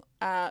do.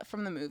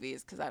 From the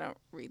movies, because I don't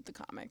read the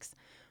comics.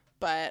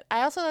 But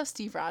I also love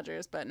Steve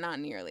Rogers, but not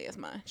nearly as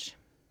much.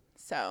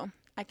 So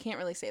I can't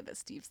really say that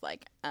Steve's,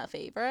 like, a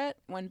favorite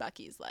when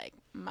Bucky's, like,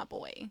 my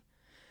boy.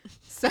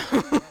 So,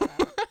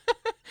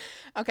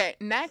 okay,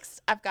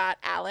 next I've got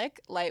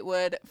Alec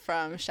Lightwood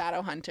from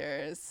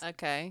Shadowhunters.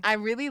 Okay. I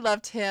really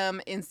loved him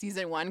in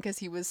season 1 because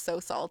he was so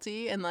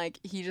salty and,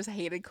 like, he just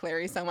hated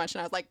Clary so much.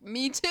 And I was like,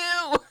 me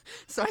too.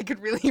 So I could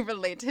really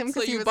relate to him.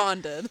 So you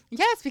bonded.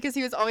 Yes, because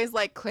he was always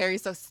like,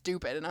 Clary's so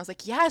stupid. And I was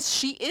like, yes,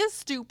 she is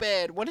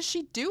stupid. What is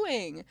she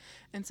doing?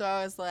 And so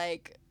I was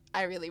like,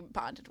 I really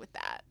bonded with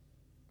that.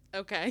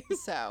 Okay.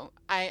 So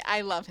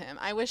I love him.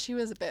 I wish he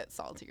was a bit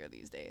saltier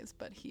these days,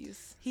 but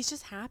he's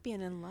just happy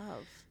and in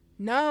love.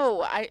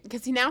 No,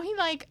 because now he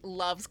like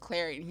loves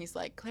Clary, and he's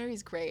like,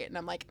 Clary's great. And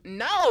I'm like,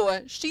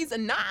 no, she's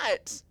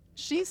not.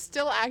 She's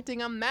still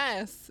acting a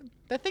mess.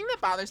 The thing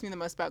that bothers me the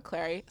most about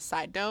Clary,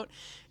 side note,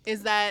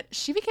 is that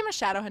she became a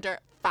Shadowhunter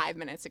 5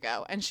 minutes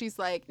ago. And she's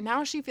like,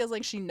 now she feels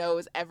like she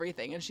knows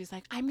everything. And she's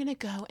like, I'm going to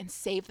go and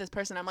save this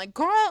person. I'm like,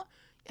 girl,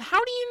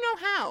 how do you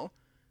know how?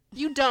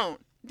 You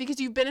don't. Because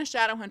you've been a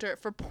Shadowhunter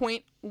for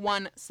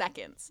 0.1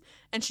 seconds.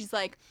 And she's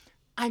like,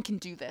 I can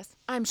do this.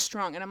 I'm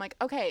strong. And I'm like,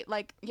 okay,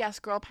 like, yes,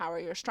 girl power,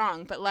 you're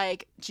strong. But,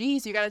 like,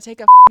 geez, you got to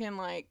take a fucking,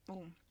 like,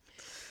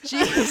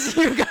 jeez,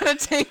 you got to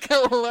take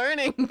a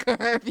learning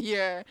curve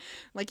here.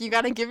 Like, you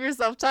got to give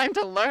yourself time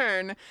to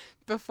learn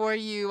before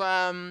you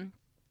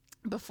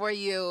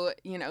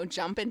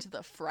jump into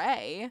the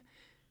fray.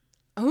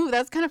 Ooh,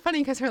 that's kind of funny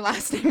because her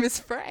last name is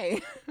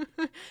Frey.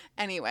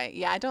 Anyway,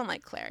 yeah, I don't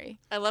like Clary.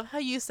 I love how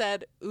you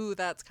said, ooh,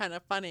 that's kind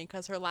of funny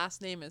because her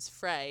last name is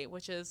Frey,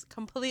 which is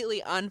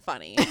completely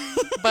unfunny.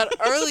 But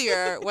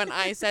earlier, when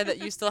I said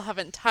that you still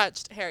haven't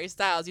touched Harry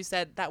Styles, you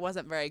said that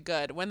wasn't very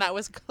good, when that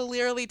was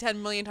clearly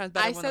 10 million times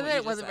better. I said that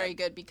it wasn't very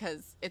good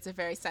because it's a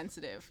very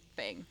sensitive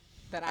thing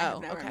that I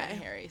have never met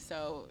Harry.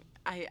 So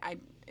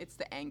it's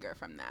the anger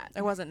from that.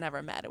 It wasn't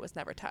never met. It was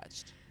never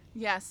touched.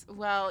 Yes,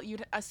 well,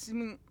 you'd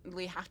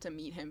assumingly have to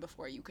meet him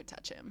before you could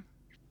touch him.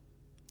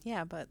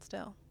 Yeah, but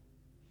still.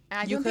 And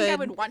I don't think I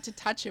would want to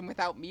touch him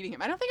without meeting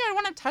him. I don't think I'd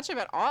want to touch him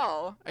at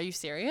all. Are you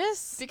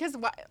serious? Because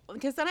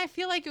then I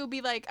feel like it would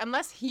be like,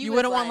 unless he You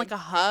wouldn't want like a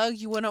hug?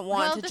 You wouldn't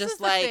want to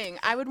just like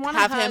I would want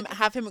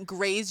have him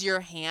graze your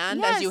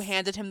hand as you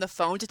handed him the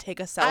phone to take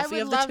a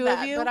selfie of the two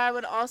of you? But I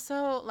would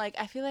also like,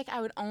 I feel like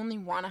I would only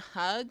want a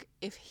hug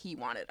if he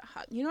wanted a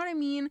hug. You know what I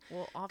mean?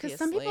 Well, obviously. Because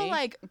some people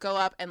like go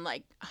up and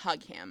like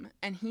hug him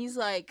and he's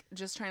like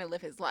just trying to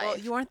live his life. Well,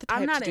 you aren't the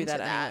type to do that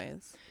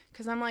anyways.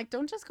 Because I'm like,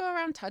 don't just go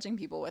around touching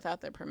people without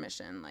their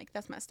permission. Like,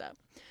 that's messed up.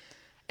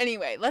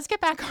 Anyway, let's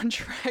get back on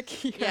track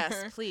here.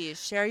 Yes,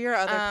 please. Share your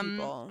other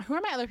people. Who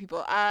are my other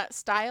people?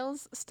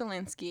 Stiles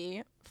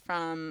Stilinski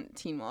from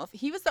Teen Wolf.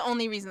 He was the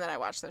only reason that I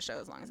watched the show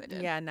as long as I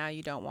did. Yeah, now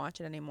you don't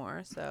watch it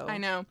anymore, so. I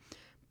know.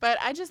 But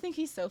I just think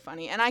he's so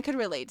funny. And I could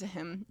relate to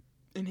him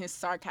in his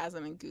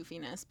sarcasm and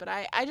goofiness. But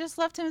I just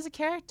loved him as a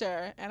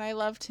character. And I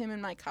loved him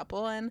in My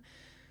Couple. And,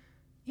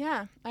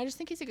 yeah, I just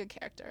think he's a good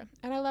character.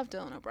 And I love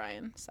Dylan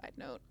O'Brien, side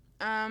note.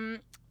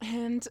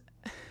 And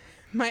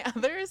my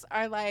others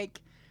are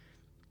like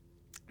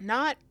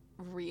not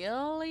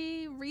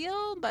really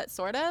real, but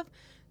sort of.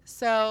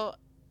 So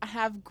I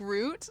have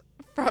Groot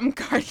from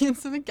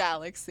Guardians of the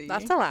Galaxy.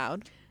 That's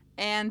allowed.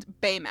 And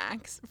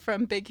Baymax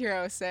from Big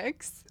Hero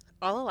 6.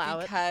 I'll allow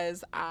it.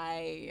 Because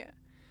I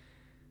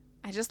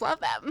just love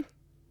them.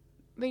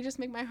 They just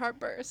make my heart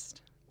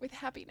burst with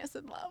happiness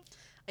and love.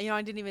 You know,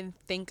 I didn't even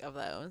think of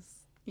those.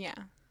 Yeah.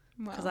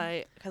 Because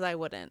I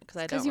wouldn't. Because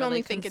I don't Because you really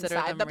only think consider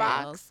inside them the real.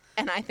 box,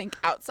 and I think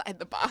outside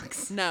the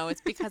box. No,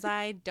 it's because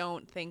I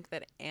don't think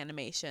that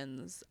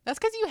animations. That's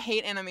because you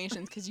hate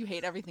animations because you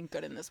hate everything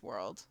good in this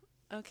world.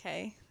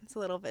 Okay, it's a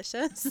little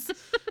vicious.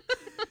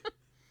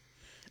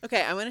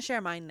 Okay, I'm going to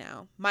share mine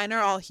now. Mine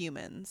are all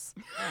humans.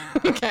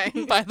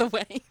 Okay. By the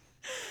way.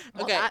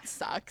 Well, okay. that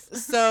sucks.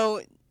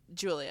 So,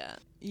 Julia,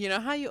 you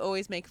know how you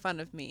always make fun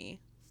of me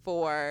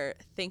for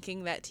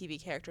thinking that TV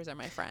characters are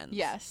my friends?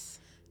 Yes.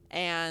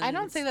 And I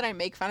don't say that I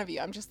make fun of you.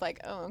 I'm just like,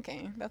 oh,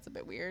 okay, that's a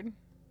bit weird.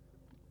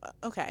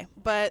 Okay,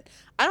 but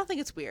I don't think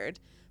it's weird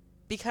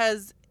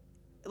Because,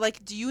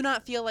 like, do you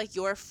not feel like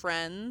you're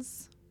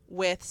friends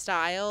with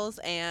Styles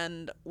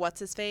and what's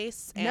his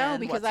face? And No,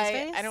 because what's his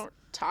face? I don't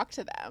talk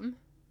to them.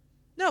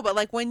 No, but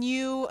like when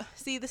you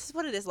see, this is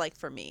what it is like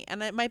for me,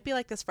 and it might be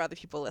like this for other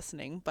people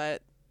listening,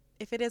 but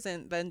if it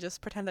isn't, then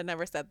just pretend I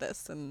never said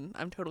this and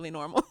I'm totally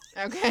normal.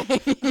 Okay.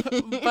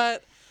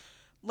 But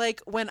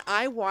like when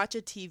I watch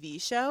a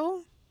TV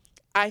show,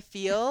 I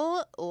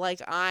feel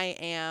like I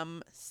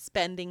am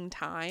spending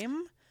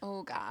time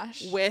Oh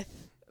gosh. with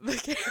the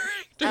characters.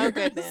 Oh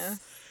goodness.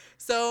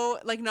 So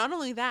like not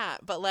only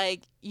that, but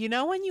like, you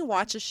know, when you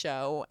watch a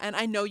show, and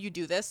I know you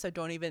do this, so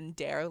don't even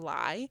dare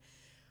lie.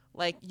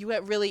 Like, you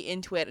get really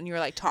into it and you're,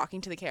 like, talking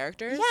to the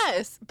characters.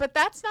 Yes, but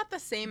that's not the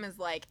same as,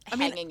 like,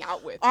 hanging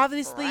out with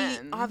friends.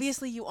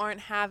 Obviously, you aren't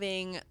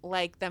having,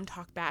 like, them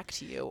talk back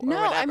to you or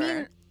no, whatever. I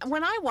mean,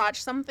 when I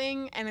watch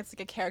something and it's,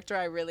 like, a character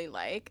I really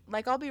like,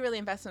 I'll be really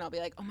invested and I'll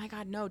be like, oh, my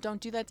God, no, don't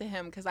do that to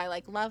him because I,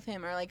 like, love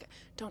him, or, like,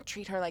 don't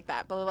treat her like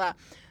that, blah, blah, blah.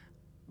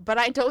 But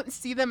I don't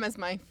see them as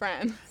my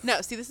friend.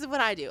 No, see, this is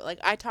what I do. Like,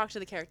 I talk to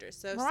the characters.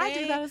 So well, I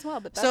do that as well,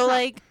 but that's so, not...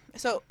 like,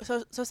 so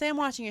say I'm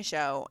watching a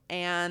show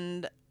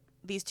and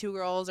these two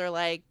girls are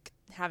like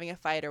having a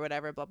fight or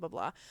whatever, blah blah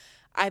blah.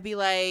 I'd be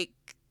like,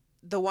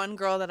 the one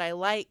girl that I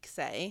like,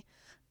 say,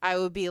 I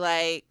would be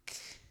like,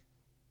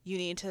 you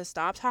need to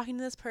stop talking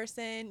to this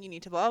person, you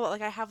need to blah blah.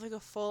 Like, I have like a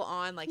full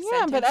on like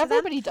yeah, but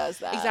everybody does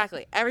that.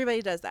 Exactly,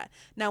 everybody does that.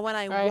 Now when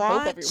I hope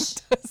watch, everyone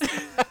does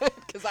that,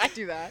 because I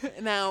do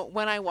that. Now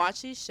when I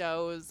watch these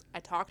shows,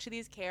 I talk to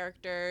these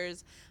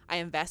characters, I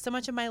invest so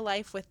much of my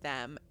life with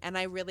them, and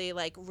I really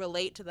like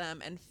relate to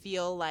them and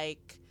feel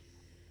like,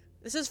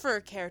 this is for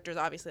characters,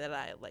 obviously, that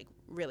I, like,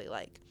 really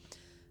like.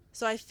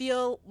 So I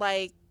feel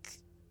like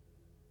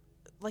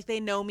they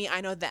know me,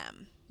 I know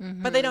them.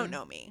 Mm-hmm. But they don't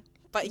know me.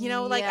 But, you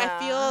know, like, I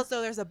feel as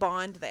though there's a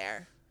bond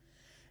there.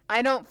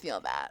 I don't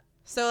feel that.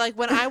 So, like,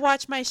 when I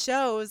watch my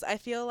shows, I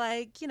feel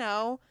like, you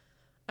know,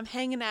 I'm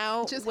hanging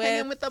out just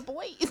hanging with the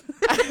boys.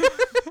 I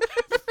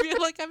feel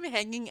like I'm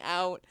hanging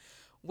out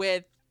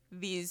with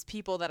these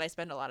people that I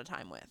spend a lot of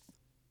time with.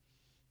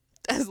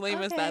 As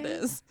lame as that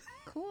is.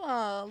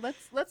 Cool.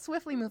 Let's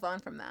swiftly move on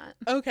from that.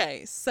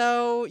 Okay,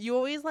 so you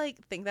always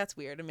like think that's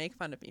weird and make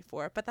fun of me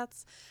for it, but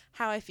that's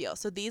how I feel.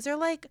 So these are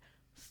like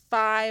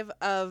 5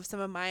 of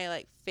some of my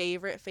like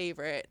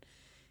favorite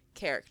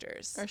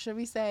characters. Or should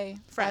we say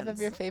friends. 5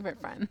 of your favorite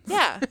friends?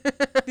 Yeah.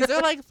 These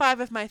are like 5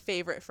 of my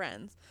favorite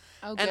friends.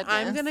 Oh, and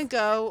I'm going to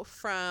go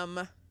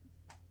from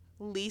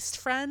least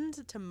friend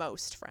to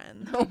most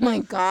friend. Oh my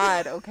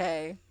God.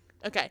 Okay.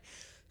 Okay.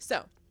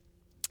 So,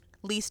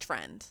 least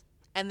friend.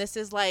 And this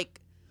is like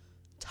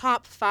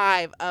top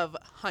 5 of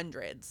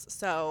hundreds.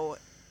 So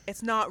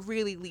it's not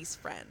really least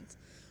friend.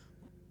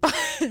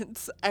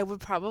 But I would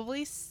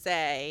probably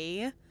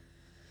say,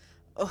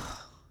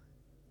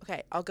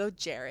 okay, I'll go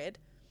Jared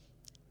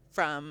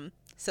from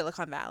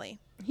Silicon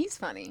Valley. He's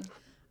funny.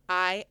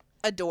 I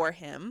adore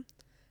him.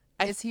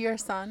 Is he your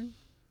son?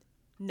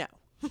 No.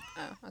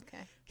 Oh,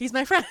 okay. He's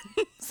my friend.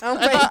 Oh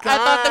my God. I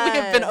thought that we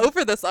have been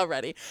over this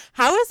already.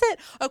 How is it?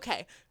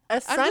 Okay. A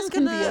son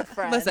can be a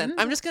friend. Listen,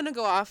 I'm just going to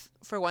go off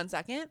for 1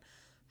 second.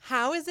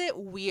 How is it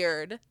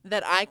weird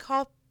that I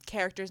call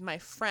characters my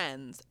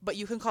friends, but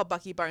you can call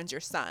Bucky Barnes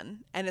your son?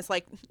 And it's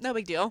like, no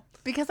big deal.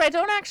 Because I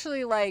don't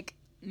actually, like,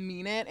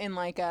 mean it in,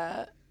 like,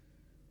 a...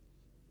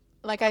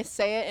 Like, I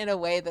say it in a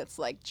way that's,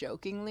 like,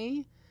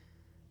 jokingly.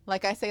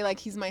 Like, I say, like,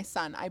 he's my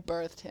son. I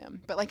birthed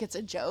him. But, like, it's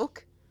a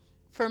joke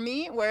for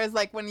me. Whereas,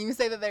 like, when you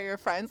say that they're your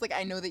friends, like,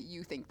 I know that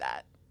you think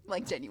that.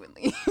 Like,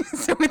 genuinely.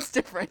 So it's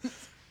different.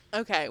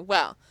 Okay,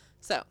 well...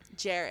 So,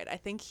 Jared, I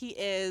think he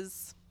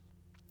is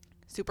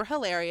super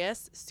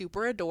hilarious,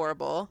 super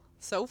adorable,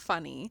 so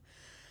funny.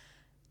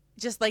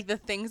 Just, like, the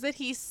things that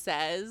he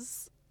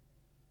says,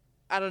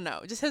 I don't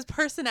know. Just his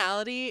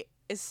personality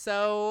is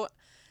so,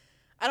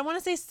 I don't want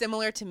to say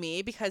similar to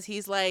me because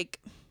he's, like,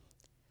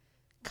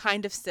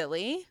 kind of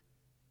silly.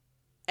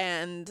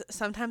 And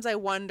sometimes I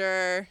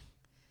wonder,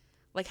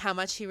 like, how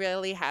much he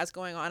really has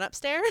going on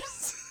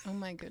upstairs. Oh,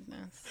 my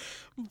goodness.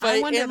 But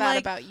I wonder that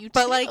about you, too.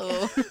 But, like...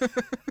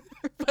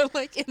 but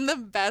like in the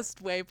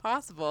best way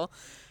possible.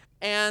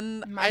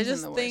 And Mine's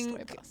in the worst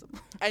way possible.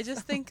 I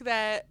just think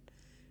that,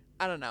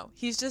 I don't know,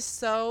 he's just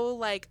so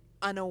like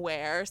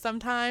unaware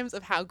sometimes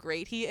of how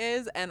great he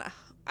is, and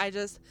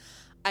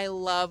I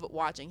love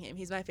watching him.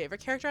 He's my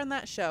favorite character on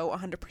that show,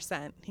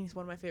 100%. He's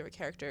one of my favorite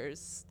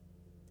characters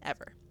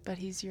ever. But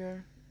he's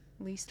your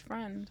least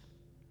friend.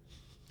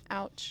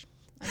 Ouch.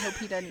 I hope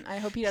he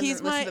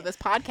doesn't listen to this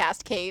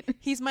podcast, Kate.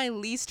 He's my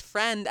least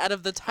friend out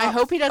of the top 5. I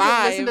hope he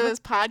doesn't listen to this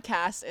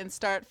podcast and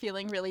start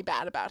feeling really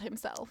bad about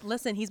himself.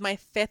 Listen, he's my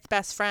 5th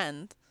best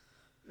friend.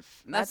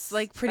 That's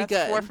like pretty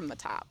good. 4 from the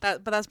top.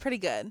 But that's pretty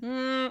good.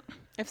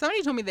 If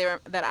somebody told me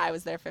that I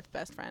was their 5th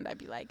best friend, I'd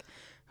be like,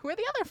 who are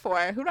the other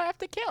 4? Who do I have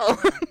to kill?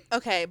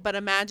 Okay, but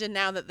imagine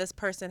now that this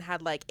person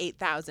had like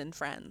 8,000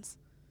 friends.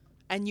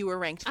 and you were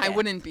ranked 5th. I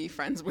wouldn't be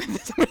friends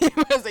with somebody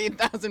who has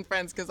 8,000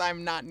 friends because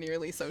I'm not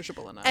nearly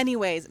sociable enough.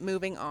 Anyways,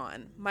 moving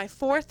on. My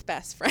 4th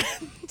best friend.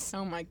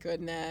 Oh my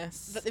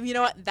goodness. You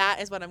know what?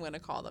 That is what I'm going to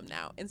call them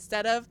now.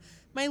 Instead of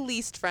my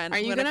least friend, Are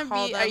you gonna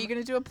call them Are you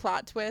gonna do a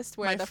plot twist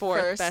where my the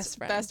 4th first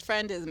best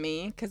friend is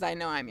me? Because I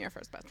know I'm your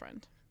first best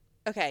friend.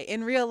 Okay,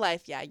 in real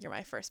life, yeah, you're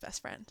my first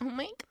best friend. Oh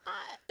my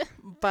god.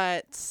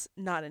 But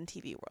not in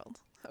TV world.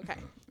 Okay.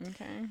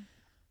 Okay.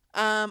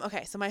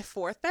 Okay, so my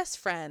 4th best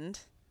friend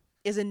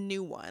is a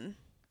new one.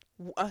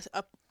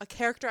 A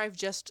character I've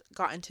just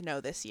gotten to know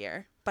this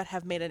year, but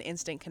have made an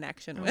instant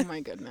connection with. Oh my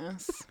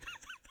goodness.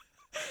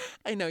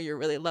 I know you're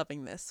really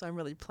loving this, so I'm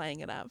really playing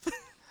it up. Oh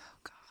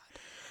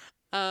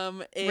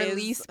god.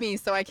 Release me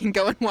so I can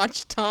go and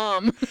watch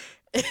Tom.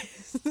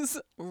 Is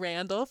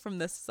Randall from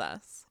This Is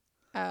Us.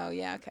 Oh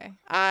yeah,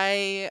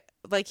 okay.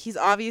 He's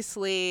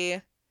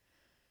obviously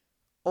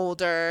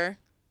older,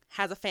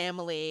 has a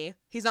family.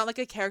 He's not like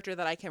a character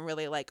that I can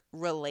really like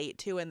relate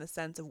to in the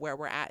sense of where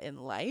we're at in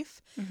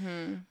life.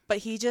 Mm-hmm. But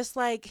he just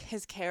like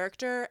his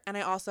character, and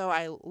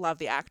I love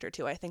the actor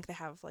too. I think they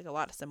have like a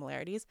lot of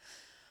similarities.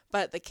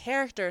 But the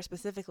character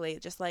specifically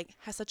just like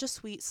has such a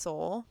sweet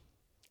soul,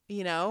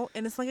 you know?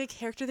 And it's like a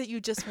character that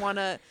you just want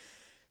to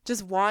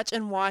just watch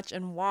and watch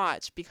and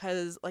watch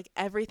because like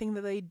everything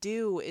that they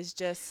do is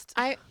just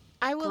I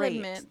will great.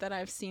 admit that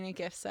I've seen a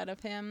GIF set of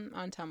him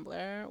on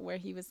Tumblr where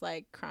he was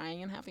like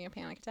crying and having a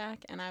panic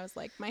attack, and I was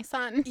like, my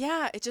son.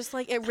 Yeah, it just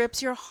like it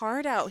rips your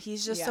heart out.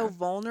 He's just so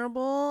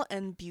vulnerable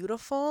and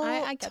beautiful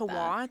I get to that.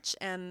 watch,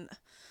 and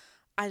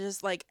I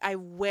just like I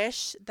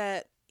wish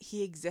that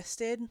he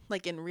existed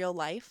like in real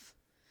life.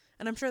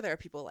 And I'm sure there are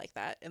people like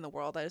that in the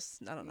world. I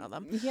don't know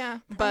them. Yeah.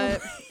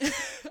 But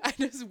I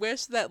just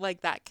wish that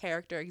like that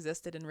character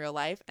existed in real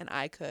life and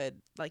I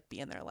could like be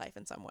in their life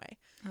in some way.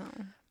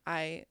 Oh.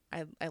 I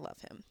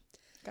love him.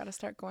 Gotta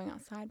start going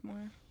outside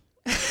more.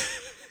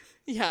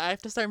 Yeah, I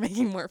have to start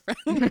making more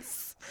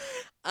friends.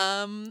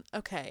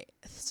 Okay.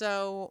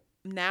 So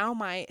now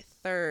my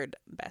 3rd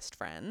best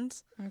friend.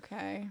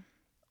 Okay.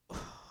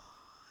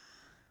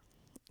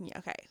 Yeah,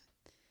 okay.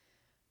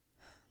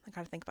 I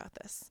gotta think about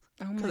this.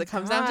 Oh my because it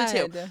comes down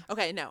to 2.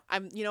 Okay, no,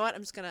 you know what?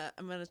 I'm just gonna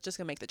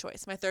make the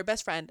choice. My 3rd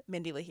best friend,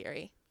 Mindy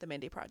Lahiri, The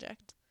Mindy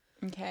Project.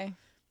 Okay.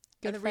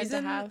 Good the friend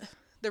reason to have.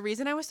 The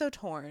reason I was so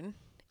torn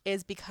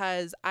is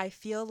because I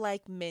feel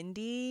like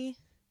Mindy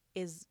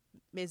is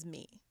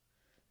me.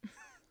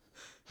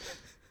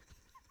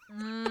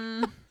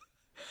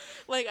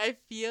 Like I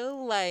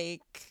feel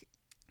like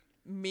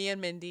me and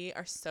Mindy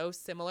are so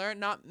similar.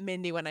 Not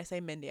Mindy. When I say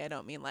Mindy, I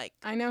don't mean like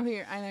I know who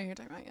you're talking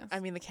about. Yes.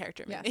 I mean the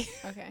character Mindy.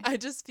 Yes. Okay. I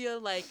just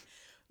feel like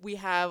we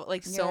have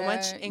like so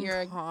much in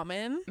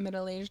common.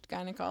 Middle-aged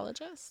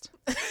gynecologist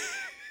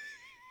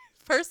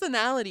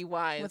Personality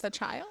wise. with a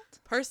child.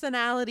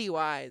 Personality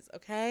wise,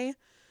 okay?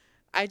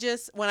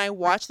 When I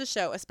watch the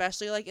show,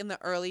 especially like in the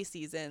early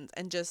seasons,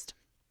 and just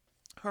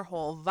her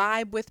whole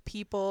vibe with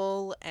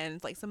people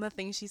and like some of the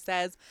things she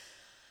says,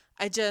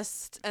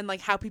 and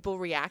like how people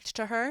react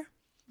to her.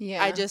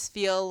 Yeah. I just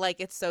feel like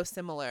it's so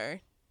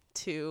similar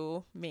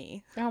to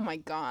me. Oh my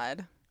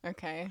god.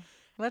 Okay.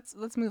 Let's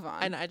move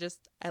on. And I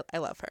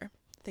love her.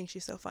 I think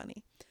she's so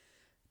funny.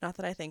 Not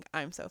that I think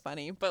I'm so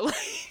funny, but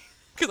like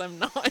because I'm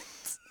not.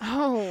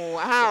 Oh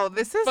wow,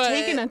 this is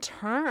taking a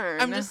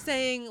turn. I'm just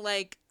saying,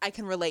 like I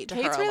can relate to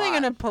her. Kate's really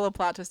gonna pull a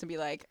plot twist and be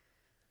like,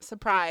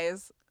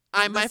 "Surprise!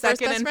 I'm my first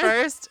second and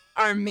friend. first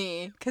are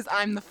me because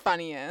I'm the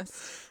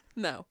funniest."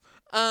 No,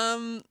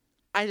 I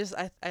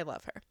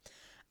love her.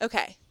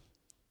 Okay,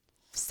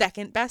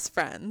 2nd best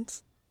friend,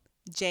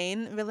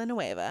 Jane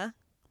Villanueva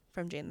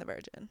from Jane the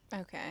Virgin.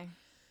 Okay.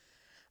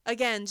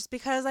 Again, just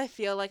because I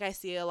feel like I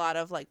see a lot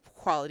of like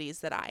qualities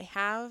that I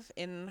have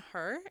in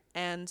her,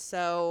 and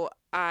so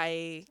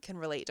I can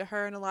relate to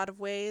her in a lot of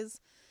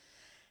ways.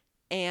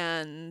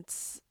 And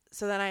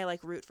so then I like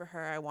root for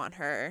her. I want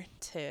her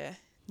to,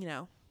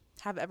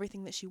 have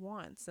everything that she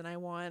wants, and I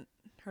want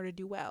her to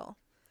do well.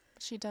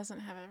 She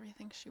doesn't have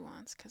everything she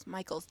wants because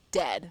Michael's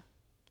dead.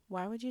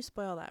 Why would you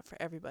spoil that for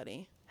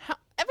everybody? How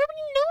everybody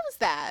knows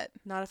that.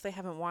 Not if they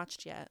haven't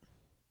watched yet.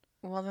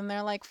 Well, then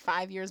they're like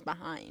 5 years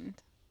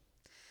behind.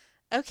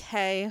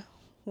 Okay,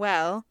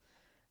 well,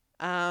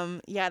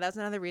 yeah, that's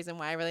another reason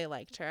why I really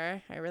liked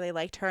her. I really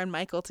liked her and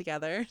Michael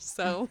together,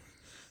 so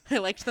I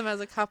liked them as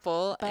a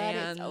couple. But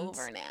and it's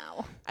over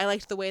now. I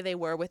liked the way they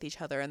were with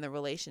each other in the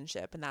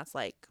relationship, and that's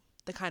like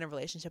the kind of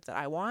relationship that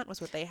I want was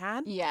what they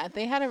had. Yeah,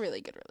 they had a really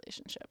good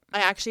relationship.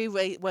 I actually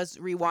was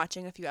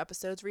rewatching a few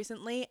episodes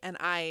recently, and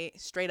I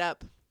straight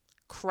up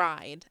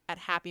cried at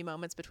happy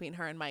moments between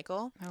her and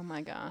Michael. Oh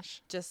my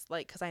gosh. Just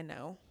like because I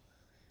know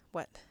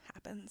what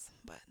happens,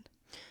 but...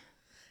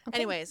 Okay.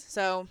 Anyways,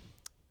 so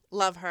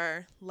love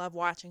her, love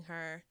watching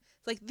her.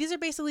 Like these are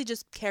basically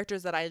just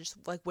characters that I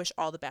just like wish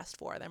all the best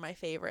for. They're my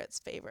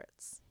favorites.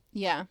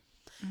 Yeah.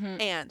 Mm-hmm.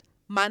 And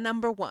my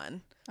number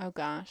 1 Oh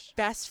gosh.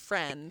 best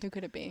friend, Who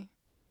could it be?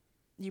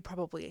 you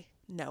probably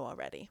know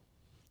already.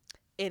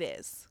 It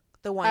is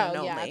the one and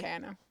only yeah, okay, I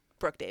know.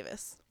 Brooke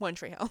Davis, One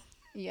Tree Hill.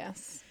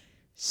 Yes.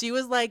 She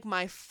was like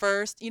my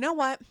first, you know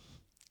what?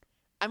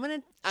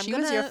 She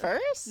was your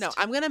first? No,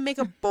 I'm gonna make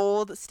a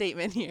bold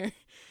statement here.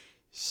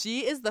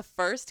 She is the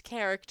first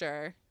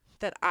character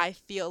that I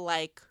feel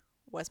like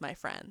was my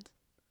friend.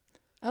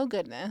 Oh,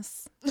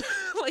 goodness.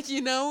 Like,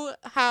 you know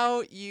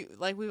how you,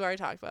 like we've already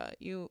talked about,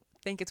 you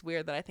think it's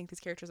weird that I think these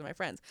characters are my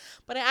friends.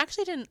 But I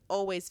actually didn't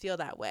always feel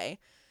that way.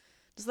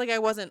 Just like I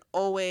wasn't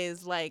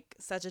always like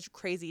such a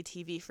crazy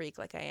TV freak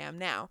like I am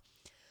now.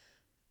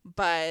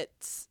 But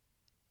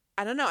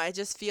I don't know. I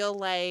just feel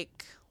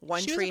like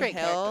One She was a Tree great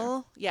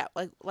Hill. Yeah,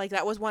 like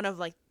that was one of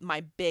like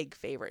my big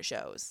favorite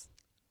shows.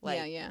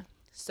 Like, yeah.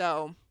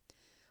 so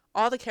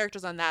all the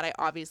characters on that I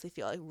obviously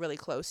feel like really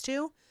close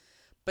to,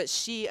 but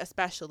she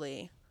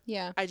especially.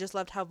 Yeah. I just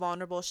loved how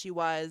vulnerable she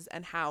was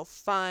and how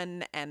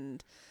fun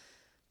and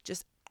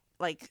just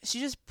like she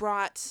just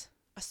brought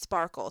a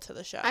sparkle to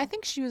the show. I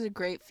think she was a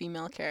great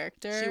female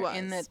character. She was.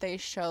 In that they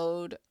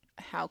showed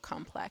how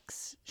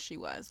complex she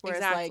was. Whereas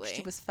Exactly. like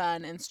she was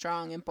fun and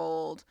strong and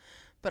bold,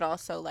 but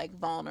also like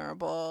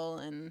vulnerable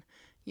and,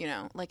 you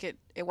know, like it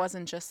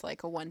wasn't just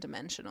like a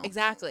one-dimensional.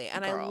 Exactly.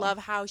 And girl. I love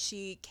how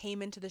she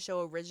came into the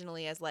show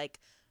originally as like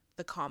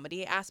the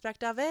comedy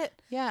aspect of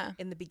it. Yeah.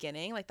 In the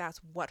beginning, like that's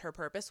what her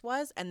purpose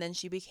was, and then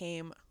she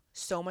became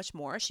so much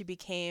more. She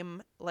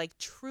became like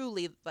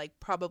truly, like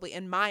probably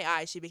in my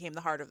eyes, she became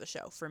the heart of the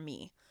show for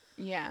me.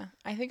 Yeah.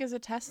 I think is a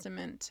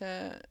testament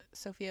to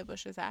Sophia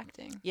Bush's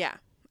acting. Yeah.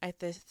 I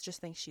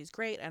just think she's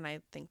great, and I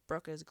think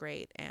Brooke is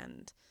great,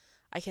 and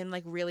I can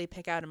like really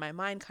pick out in my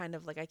mind kind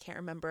of like I can't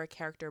remember a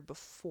character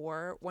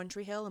before One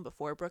Tree Hill and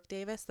before Brooke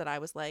Davis that I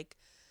was like,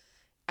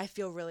 I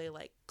feel really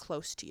like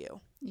close to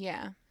you.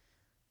 Yeah.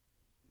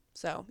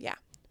 So yeah,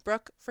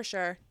 Brooke for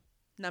sure,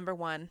 number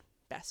one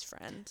best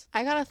friend.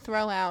 I gotta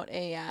throw out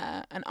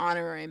an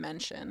honorary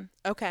mention.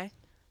 Okay.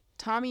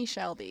 Tommy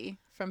Shelby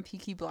from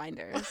Peaky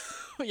Blinders.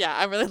 Yeah,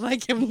 I really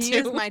like him He too.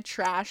 is my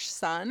trash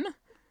son.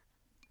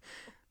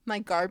 My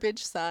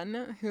garbage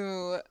son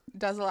who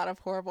does a lot of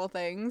horrible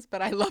things,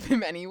 but I love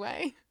him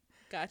anyway.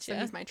 Gotcha. So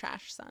he's my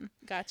trash son.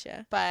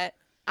 Gotcha. But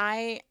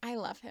I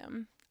love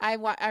him. I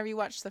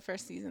rewatched the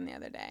first season the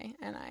other day,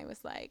 and I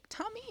was like,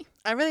 Tommy.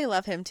 I really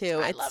love him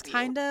too. I It's love you.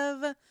 kind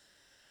of,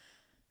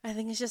 I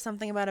think it's just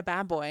something about a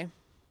bad boy.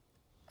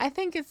 I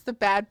think it's the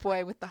bad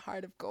boy with the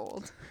heart of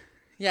gold.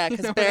 Yeah,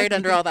 because know what I buried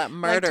under mean? all that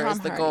murder Tom is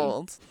the Hardy.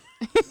 gold.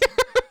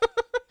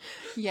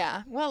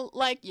 Yeah. Well,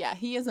 like, yeah,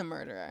 he is a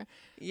murderer.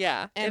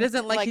 Yeah. And it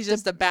isn't like he's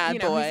just a bad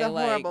boy. He's a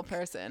like, horrible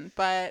person,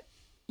 but,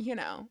 you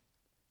know,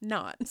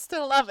 not.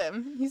 still love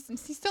him. He's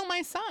still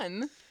my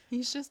son.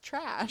 He's just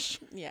trash.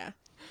 Yeah.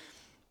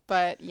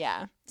 But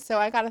yeah, so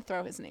I got to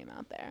throw his name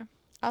out there.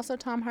 Also,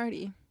 Tom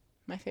Hardy,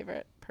 my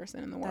favorite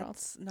person in the world.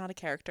 That's not a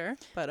character,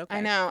 but okay.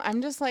 I know.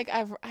 I'm just like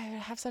I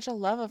have such a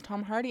love of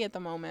Tom Hardy at the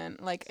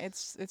moment. Like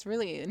it's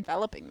really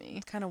enveloping me.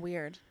 It's kind of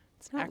weird.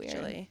 It's not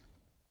actually. weird.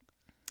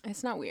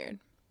 It's not weird.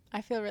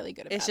 I feel really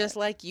good about it. It's just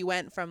like you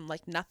went from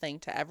like nothing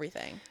to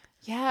everything.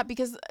 Yeah,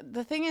 because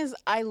the thing is,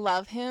 I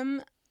love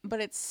him,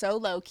 but it's so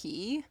low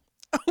key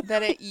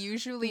that it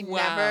usually Wow.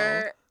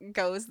 never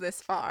goes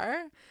this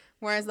far.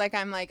 Whereas, like,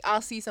 I'm like, I'll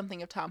see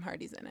something if Tom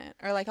Hardy's in it.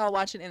 Or, like, I'll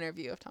watch an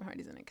interview if Tom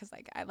Hardy's in it because,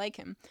 like, I like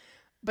him.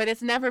 But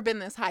it's never been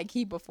this high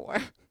key before.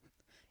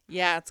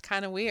 Yeah, it's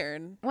kind of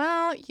weird.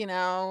 Well, you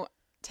know,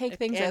 take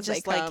things it as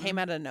just they come. like came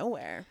out of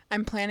nowhere.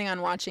 I'm planning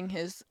on watching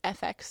his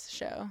FX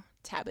show,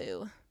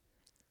 Taboo.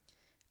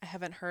 I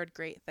haven't heard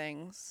great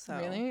things. So.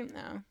 Really?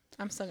 No.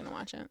 I'm still going to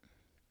watch it.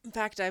 In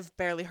fact, I've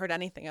barely heard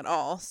anything at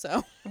all.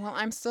 So Well,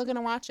 I'm still going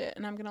to watch it,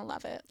 and I'm going to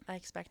love it. I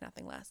expect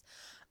nothing less.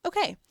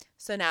 Okay,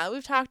 so now that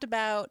we've talked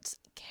about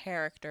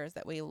characters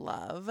that we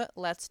love,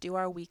 let's do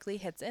our weekly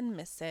hits and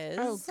misses.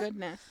 Oh,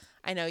 goodness.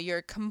 I know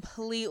you're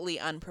completely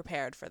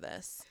unprepared for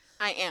this.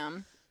 I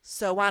am.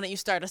 So why don't you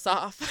start us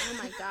off?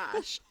 Oh my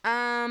gosh.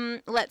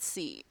 Let's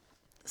see.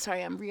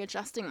 Sorry, I'm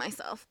readjusting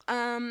myself.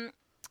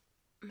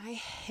 My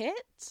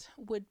hit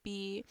would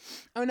be.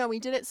 Oh no, we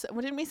did it. Well,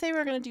 didn't we say we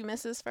were gonna do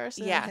misses first?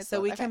 And then Yeah, hits? so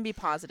we Okay. can be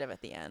positive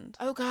at the end.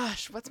 Oh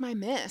gosh, what's my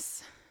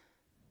miss?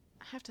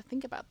 I have to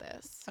think about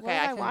this. Okay, what did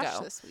I I can watch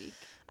go. this week?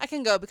 I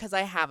can go because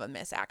I have a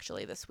miss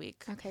actually this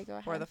week Okay, go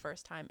ahead. for the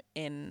first time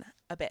in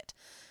a bit.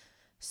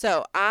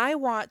 So I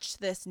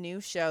watched this new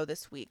show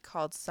this week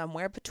called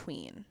Somewhere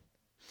Between.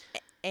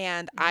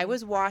 And I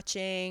was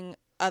watching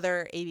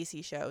other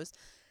ABC shows,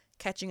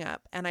 catching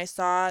up, and I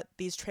saw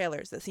these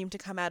trailers that seemed to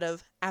come out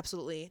of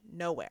absolutely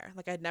nowhere.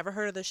 Like I'd never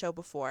heard of the show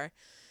before.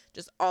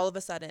 Just all of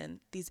a sudden,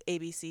 these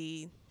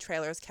ABC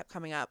trailers kept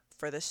coming up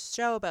for this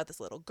show about this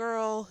little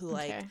girl who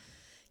like Okay.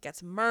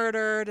 gets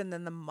murdered, and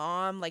then the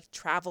mom like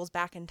travels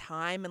back in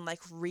time and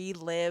like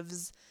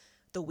relives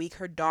the week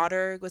her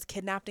daughter was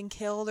kidnapped and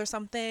killed or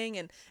something.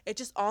 And it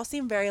just all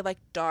seemed very like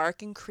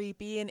dark and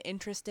creepy and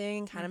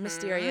interesting, kind of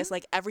mysterious,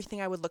 like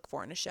everything I would look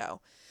for in a show.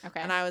 Okay.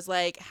 And I was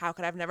like, how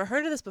could I've never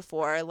heard of this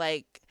before?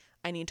 Like,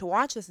 I need to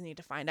watch this. I need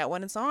to find out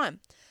when it's on.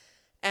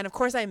 And of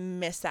course I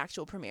missed the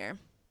actual premiere,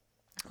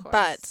 Of course.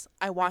 but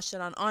I watched it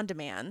on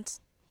demand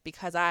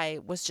because I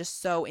was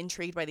just so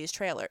intrigued by these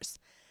trailers.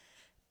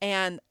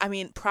 And I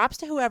mean, props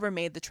to whoever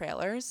made the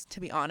trailers, to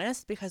be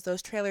honest, because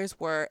those trailers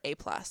were A+.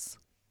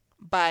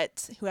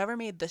 but whoever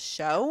made the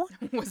show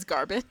Was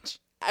garbage.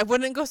 I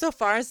wouldn't go so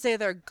far as to say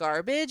they're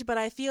garbage, but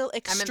I feel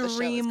I meant the show is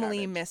extremely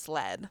garbage.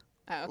 misled.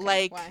 Oh, okay.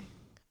 Like, Why?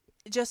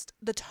 just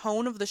the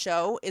tone of the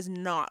show is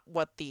not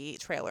what the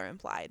trailer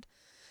implied.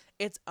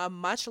 It's a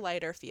much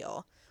lighter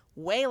feel,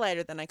 way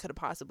lighter than I could have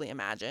possibly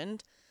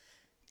imagined.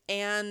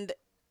 And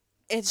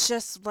it's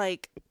just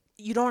like,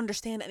 you don't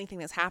understand anything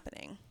that's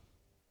happening.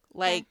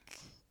 Like,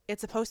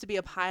 it's supposed to be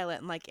a pilot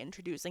and like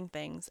introducing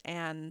things,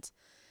 and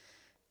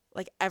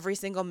like every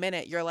single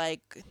minute you're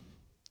like,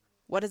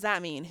 what does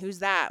that mean? Who's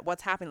that?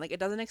 What's happening? Like, it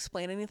doesn't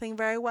explain anything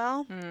very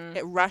well.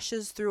 It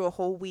rushes through a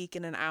whole week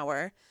in an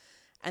hour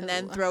and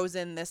then throws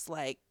in this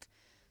like,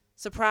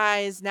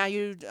 surprise, now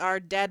you are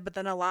dead but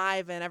then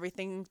alive and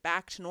everything's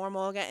back to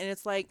normal again. And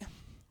it's like,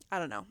 I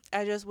don't know.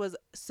 I just was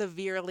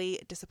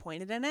severely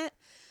disappointed in it.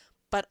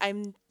 But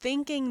I'm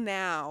thinking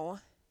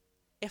now,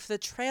 if the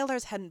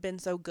trailers hadn't been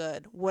so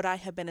good, would I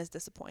have been as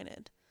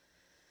disappointed?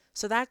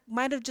 So that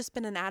might have just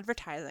been an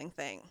advertising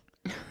thing.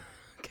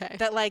 Okay.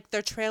 That like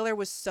their trailer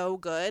was so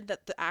good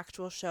that the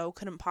actual show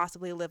couldn't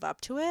possibly live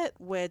up to it,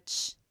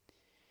 which,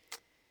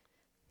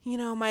 you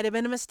know, might have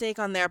been a mistake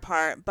on their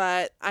part.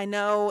 But I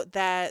know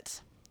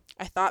that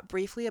I thought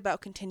briefly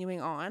about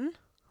continuing on,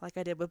 like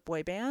I did with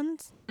boy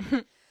bands.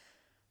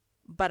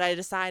 But I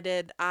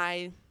decided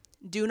I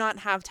do not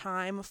have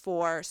time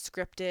for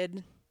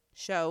scripted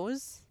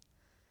shows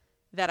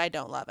that I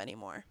don't love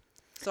anymore.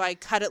 So I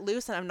cut it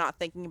loose and I'm not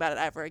thinking about it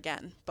ever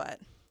again. But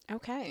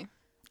Okay.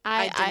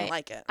 I didn't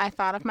like it. I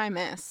thought of my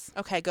miss.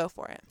 Okay, go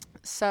for it.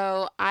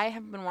 So I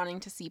have been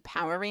wanting to see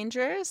Power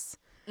Rangers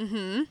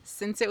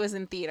since it was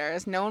in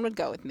theaters. No one would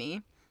go with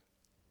me,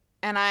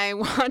 and I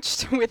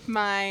watched with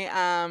my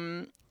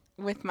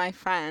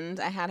friend.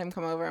 I had him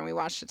come over and we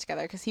watched it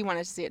together because he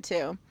wanted to see it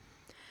too.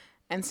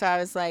 And so I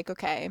was like,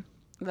 okay,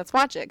 let's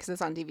watch it because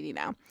it's on DVD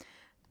now.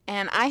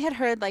 And I had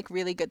heard like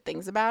really good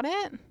things about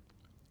it,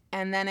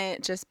 and then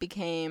it just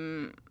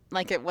became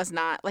like it was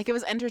not like it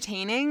was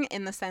entertaining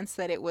in the sense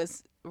that it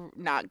was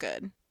not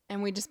good.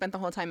 And we just spent the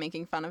whole time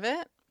making fun of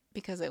it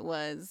because it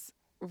was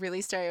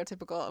really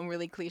stereotypical and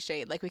really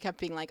cliched. Like we kept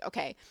being like,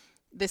 okay,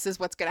 this is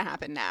what's going to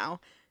happen now.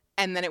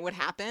 And then it would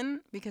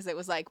happen because it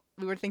was like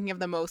we were thinking of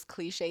the most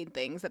cliched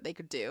things that they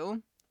could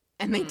do.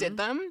 And they did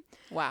them.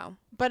 Wow.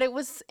 But it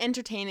was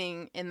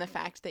entertaining in the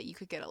fact that you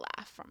could get a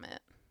laugh from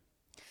it.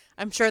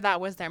 I'm sure that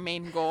was their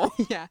main goal.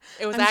 Yeah.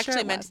 It was I'm sure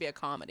actually it meant was. to be a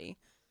comedy.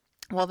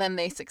 Well, then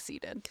they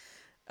succeeded.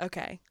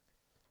 Okay.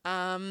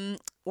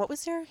 What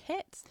was your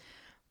hit?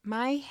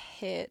 My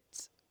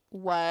hit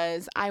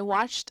was I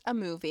watched a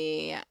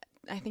movie,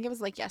 I think it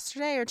was like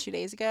yesterday or 2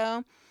 days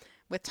ago,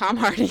 with Tom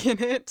Hardy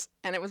in it.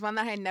 And it was one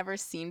that I had never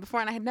seen before,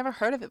 and I had never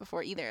heard of it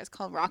before either. It's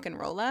called Rock and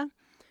Rolla.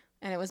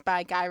 And it was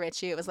by Guy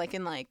Ritchie. It was like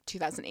in like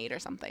 2008 or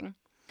something.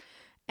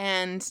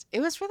 And it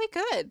was really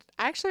good.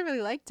 I actually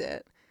really liked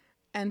it.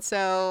 And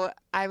so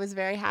I was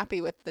very happy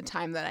with the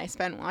time that I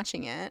spent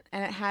watching it.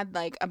 And it had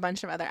like a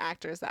bunch of other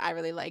actors that I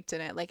really liked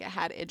in it. Like it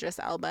had Idris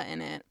Elba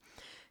in it.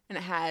 And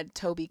it had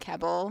Toby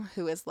Kebbell,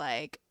 who is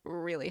like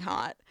really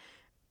hot.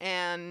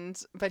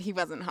 But he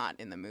wasn't hot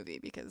in the movie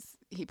because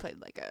he played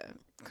like a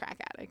crack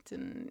addict.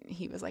 And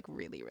he was like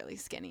really, really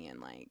skinny and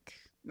like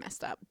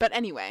messed up. But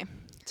anyway,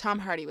 Tom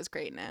Hardy was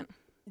great in it.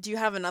 Do you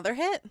have another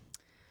hit?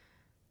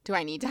 Do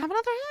I need to have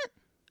another hit?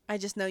 I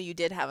just know you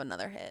did have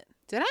another hit.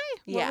 Did I?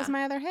 Yeah. What was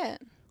my other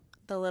hit?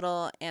 The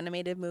little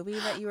animated movie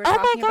that you were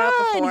talking about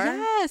before.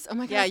 Yes. Oh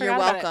my God. Yeah, I you're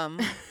forgot about welcome.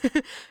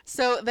 it.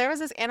 So there was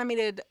this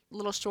animated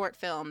little short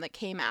film that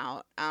came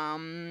out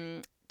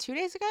 2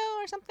 days ago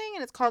or something,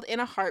 and it's called In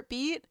a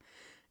Heartbeat,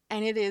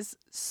 and it is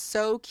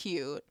so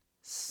cute,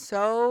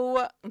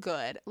 so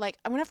good. Like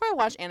whenever I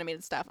watch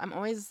animated stuff, I'm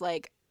always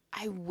like,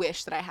 I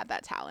wish that I had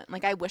that talent.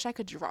 Like I wish I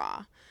could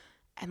draw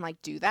and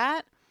like do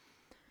that.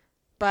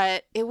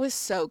 But it was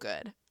so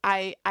good.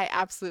 I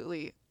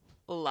absolutely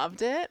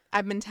loved it.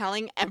 I've been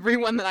telling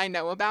everyone that I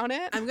know about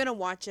it. I'm going to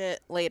watch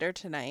it later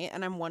tonight,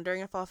 and I'm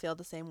wondering if I'll feel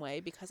the same way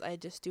because I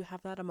just do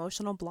have that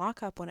emotional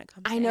block up when it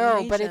comes to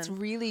know, but animation. it's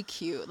really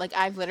cute. Like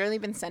I've literally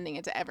been sending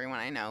it to everyone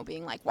I know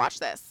being like, "Watch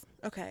this."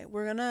 Okay,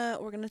 we're going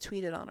to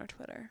tweet it on our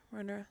Twitter.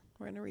 We're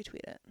going to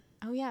retweet it.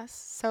 Oh yes.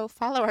 So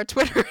follow our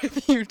Twitter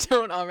if you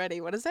don't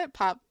already. What is it?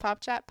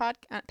 Popchat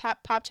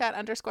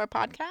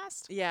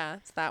 _podcast? Yeah,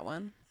 it's that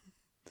one.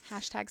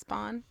 Hashtag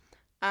spawn.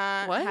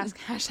 What?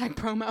 Hashtag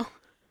promo.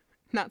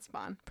 Not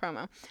spawn.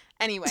 Promo.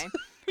 Anyway.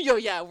 Yo,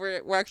 yeah,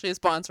 we're actually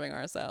sponsoring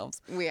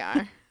ourselves. We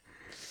are.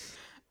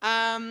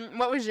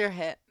 What was your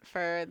hit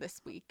for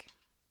this week?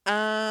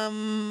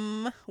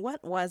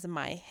 What was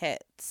my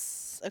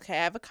hits? Okay,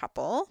 I have a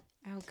couple.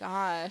 Oh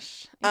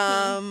gosh.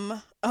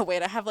 Oh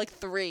wait, I have like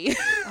 3.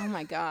 Oh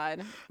my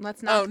God.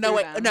 Let's not.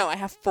 No, I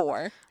have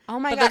 4. Oh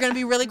my God. But they're gonna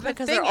be really quick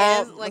because they're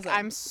all like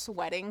I'm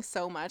sweating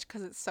so much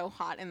because it's so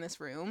hot in this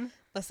room.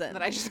 Listen,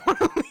 that I just want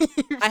to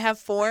leave. I have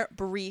 4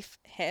 brief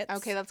hits.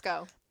 Okay, let's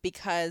go.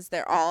 Because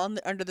they're all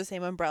under the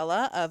same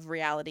umbrella of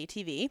reality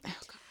TV. Oh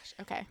gosh.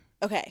 Okay.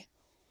 Okay.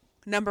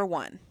 Number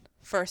 1,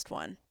 first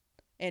one,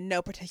 in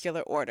no particular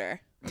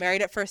order.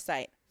 Married at First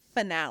Sight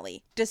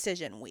finale,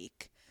 decision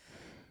week.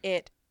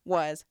 It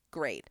was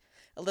great.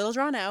 A little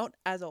drawn out,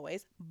 as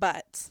always,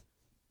 but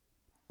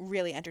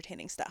really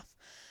entertaining stuff.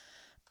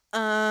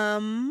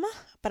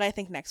 But I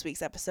think next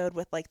week's episode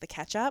with like the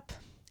catch up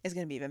is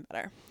gonna be even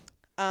better.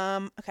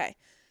 Okay.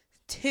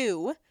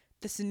 2,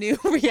 this new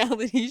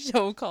reality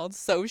show called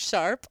So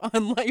Sharp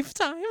on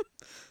Lifetime,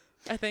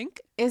 I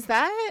think. Is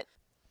that,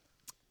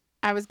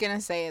 I was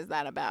gonna say, is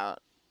that about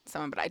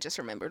someone, but I just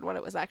remembered what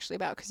it was actually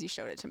about because you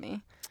showed it to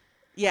me.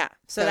 Yeah,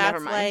 so never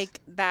that's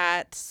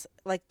mind.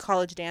 like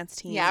college dance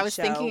team. Yeah, I was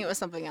show. thinking it was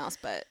something else,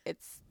 but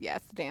it's the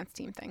dance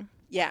team thing.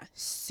 Yeah,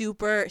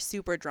 super,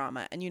 super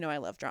drama. And you know I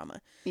love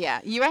drama. Yeah,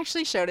 you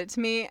actually showed it to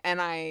me,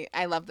 and I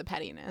love the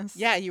pettiness.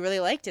 Yeah, you really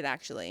liked it,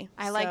 actually.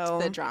 I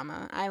liked the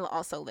drama. I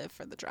also live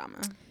for the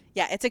drama.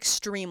 Yeah, it's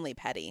extremely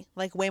petty.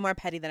 Like, way more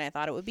petty than I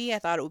thought it would be. I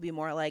thought it would be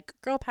more like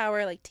girl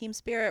power, like team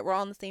spirit. We're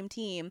all on the same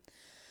team.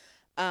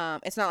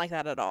 It's not like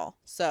that at all.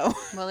 So,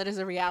 well, it is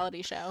a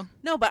reality show.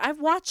 No, but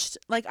I've watched,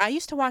 like, I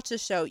used to watch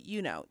this show,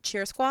 you know,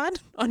 Cheer Squad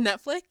on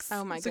Netflix.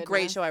 Oh my It's goodness. a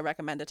great show. I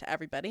recommend it to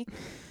everybody.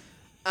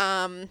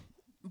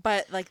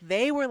 But like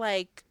they were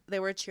a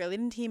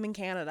cheerleading team in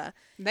Canada.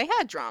 They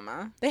had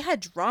drama. They had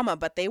drama,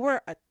 but they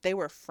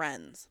were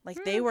friends.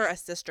 Like they were a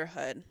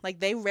sisterhood. Like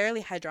they rarely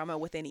had drama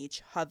within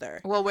each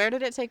other. Well, where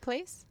did it take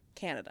place?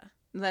 Canada.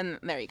 Then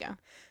there you go.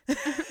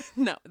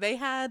 No, they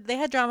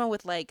had drama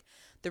with like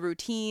the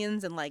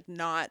routines and like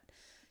not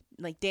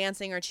like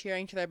dancing or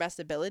cheering to their best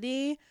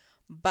ability,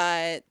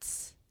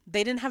 but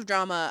they didn't have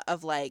drama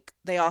of like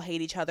they all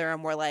hate each other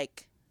and were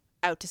like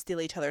out to steal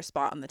each other's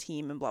spot on the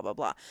team and blah blah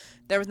blah.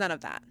 There was none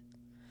of that.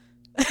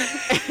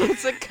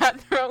 It's a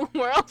cutthroat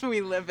world we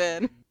live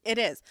in. It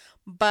is.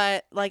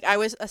 But like I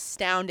was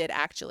astounded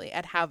actually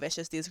at how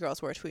vicious these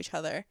girls were to each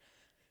other.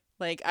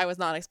 Like I was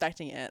not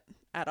expecting it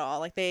at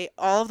all. Like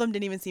all of them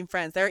didn't even seem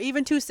friends. There were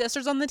even 2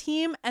 sisters on the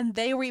team and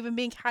they were even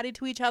being catty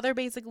to each other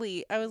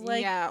basically. I was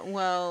like, yeah,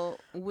 well,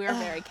 we're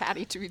very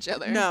catty to each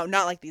other. No,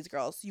 not like these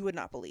girls. You would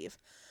not believe.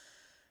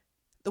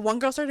 The one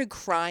girl started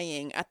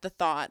crying at the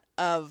thought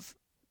of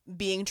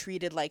being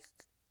treated like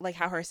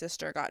how her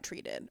sister got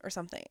treated or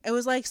something. It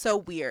was like so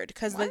weird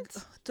because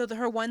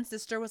her one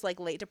sister was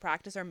like late to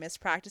practice or missed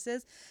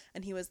practices,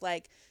 and he was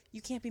like,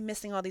 you can't be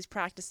missing all these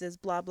practices,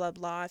 blah blah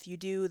blah, if you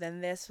do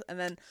then this. And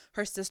then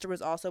her sister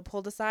was also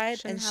pulled aside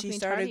and she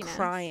started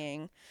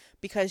crying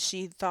because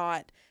she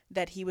thought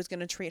that he was going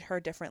to treat her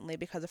differently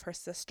because of her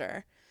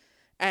sister,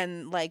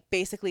 and like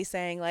basically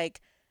saying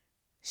like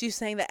she's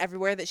saying that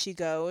everywhere that she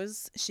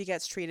goes she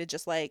gets treated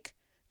just like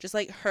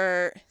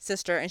her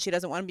sister, and she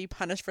doesn't want to be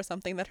punished for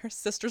something that her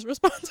sister's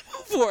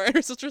responsible for, and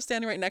her sister's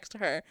standing right next to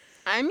her.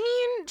 I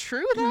mean,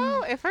 true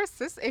though.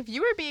 If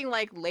you were being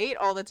like late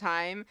all the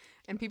time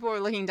and people were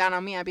looking down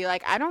on me, I'd be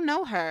like, I don't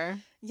know her.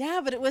 Yeah,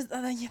 but it was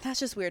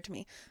that's just weird to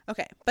me.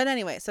 Okay, but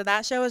anyway, so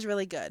that show is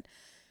really good.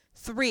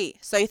 3,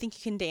 So You Think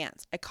You Can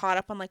Dance. I caught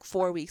up on like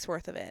 4 weeks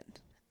worth of it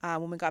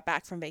when we got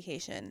back from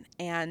vacation,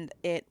 and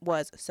it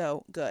was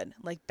so good,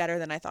 like better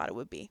than I thought it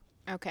would be.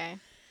 Okay.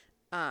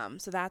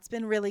 So that's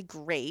been really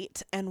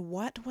great. And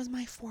what was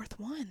my 4th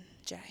one,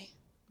 Jay?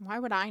 Why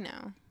would I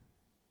know?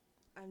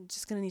 I'm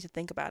just going to need to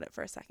think about it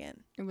for a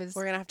second. We're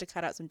going to have to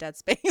cut out some dead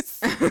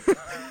space.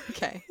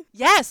 Okay.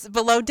 Yes,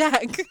 Below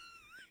Deck.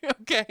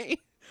 Okay.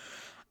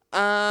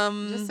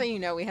 Just so you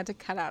know, we had to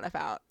cut out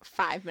about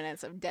 5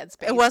 minutes of dead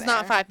space. It was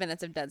not 5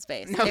 minutes of dead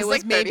space. No, it was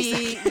like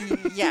maybe,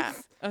 yeah.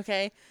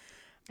 Okay.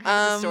 I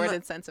have a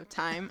distorted sense of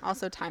time.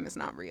 Also, time is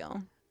not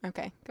real.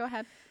 Okay, go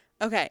ahead.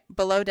 Okay,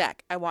 Below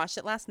Deck. I watched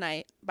it last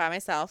night by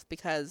myself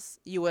because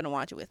you wouldn't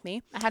watch it with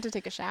me. I had to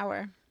take a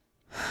shower.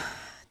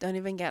 Don't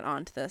even get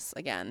onto this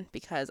again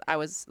because I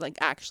was like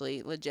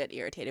actually legit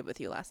irritated with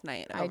you last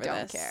night over this. I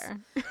don't care.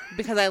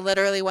 Because I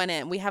literally went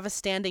in. We have a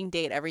standing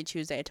date every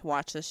Tuesday to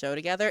watch the show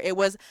together. It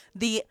was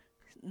it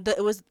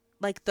was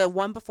like the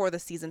one before the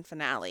season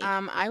finale.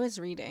 I was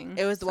reading.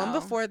 It was the one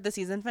before the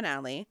season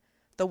finale.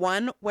 The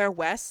one where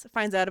Wes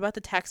finds out about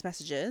the text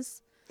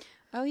messages.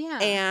 Oh, yeah.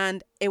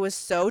 And it was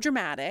so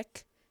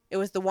dramatic. It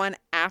was the one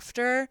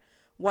after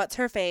What's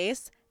Her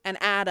Face and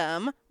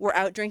Adam were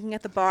out drinking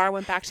at the bar,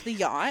 went back to the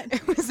yacht.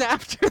 It was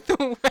after the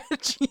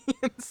wedgie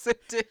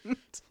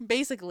incident.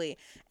 Basically.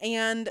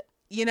 And,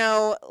 you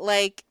know,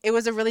 like, it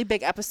was a really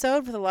big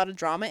episode with a lot of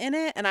drama in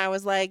it. And I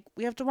was like,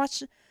 we have to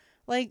watch,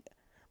 like,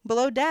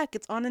 Below Deck.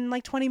 It's on in,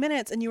 like, 20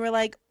 minutes. And you were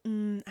like,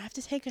 I have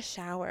to take a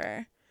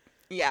shower.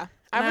 Yeah.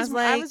 And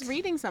I was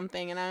reading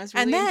something, and I was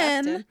really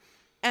invested.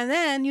 And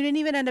then you didn't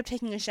even end up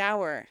taking a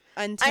shower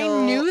until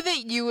I knew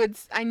that you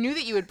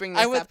would bring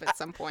this up at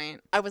some point.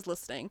 I was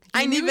listening.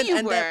 I knew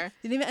you were.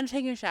 You didn't even end up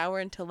taking a shower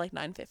until like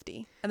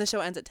 9:50, and the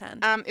show ends at 10.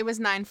 It was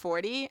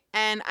 9:40,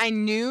 and I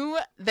knew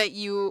that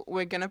you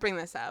were gonna bring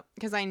this up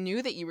because I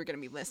knew that you were gonna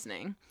be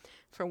listening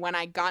for when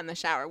I got in the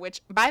shower.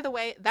 Which, by the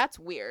way, that's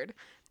weird.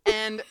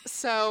 And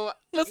so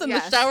listen,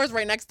 yes, the shower's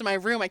right next to my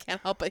room. I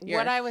can't help it here.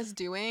 What I was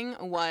doing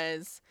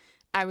was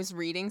I was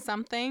reading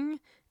something.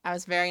 I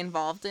was very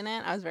involved in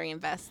it. I was very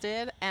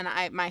invested. And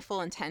my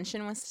full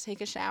intention was to take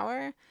a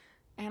shower.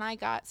 And I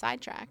got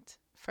sidetracked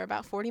for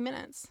about 40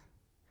 minutes.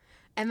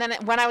 And then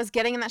when I was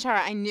getting in that shower,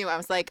 I knew. I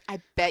was like,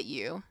 I bet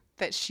you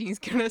that she's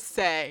going to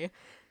say,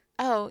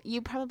 oh,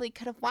 you probably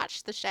could have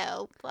watched the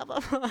show, blah, blah,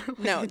 blah. Like,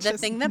 No, the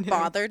thing that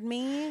bothered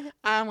me.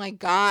 Oh, my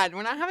God.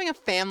 We're not having a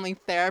family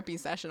therapy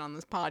session on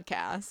this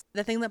podcast.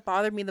 The thing that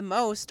bothered me the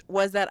most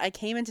was that I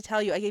came in to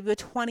tell you, I gave you a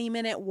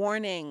 20-minute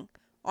warning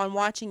on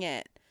watching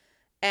it.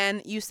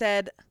 And you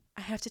said,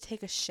 I have to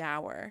take a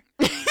shower.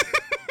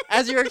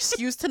 As your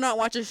excuse to not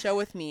watch a show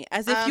with me.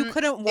 As if you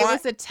couldn't watch. It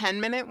was a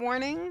 10-minute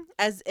warning.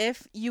 As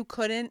if you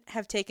couldn't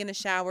have taken a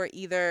shower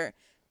either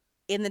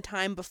in the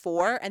time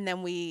before and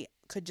then we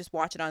could just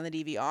watch it on the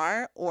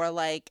DVR or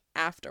like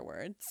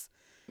afterwards.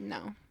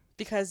 No.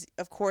 Because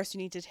of course you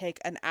need to take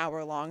an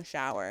hour-long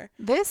shower.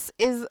 This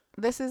is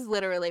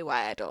literally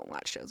why I don't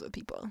watch shows with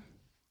people.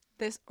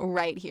 This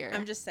right here.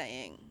 I'm just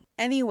saying.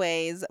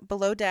 Anyways,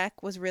 Below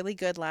Deck was really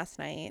good last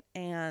night,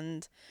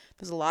 and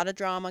there's a lot of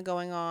drama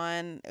going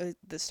on. It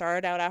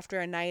started out after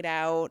a night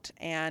out,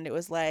 and it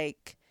was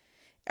like,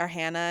 are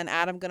Hannah and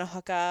Adam gonna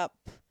hook up?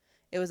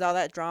 It was all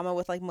that drama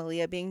with like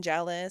Malia being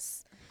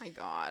jealous. Oh my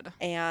God.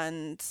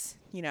 And,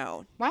 you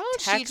know, why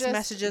don't text she just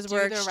messages do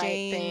were the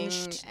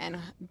exchanged. right thing and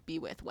be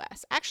with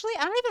Wes? Actually,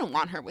 I don't even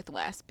want her with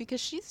Wes because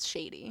she's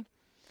shady.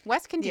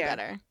 Wes can do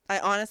better.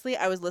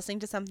 I was listening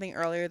to something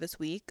earlier this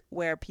week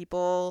where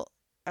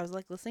I was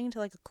like listening to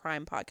like a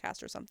crime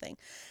podcast or something.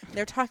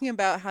 They're talking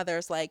about how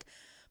there's like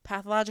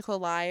pathological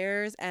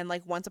liars, and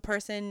like once a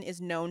person is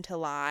known to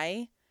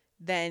lie,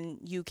 then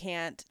you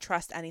can't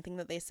trust anything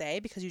that they say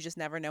because you just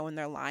never know when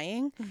they're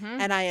lying. Mm-hmm.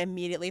 And I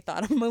immediately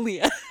thought of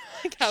Malia.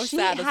 Like how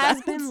sad is that? She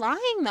has been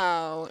lying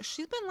though.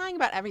 She's been lying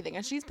about everything,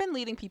 and she's been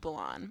leading people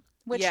on.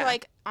 Which,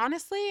 like,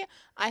 honestly,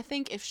 I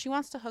think if she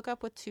wants to hook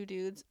up with two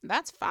dudes,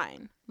 that's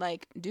fine.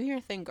 Like, do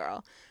your thing,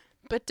 girl.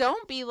 But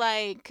don't be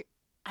like,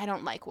 I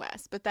don't like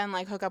Wes. But then,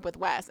 like, hook up with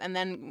Wes. And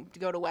then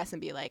go to Wes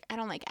and be like, I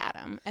don't like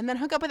Adam. And then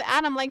hook up with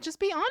Adam. Like, just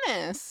be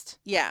honest.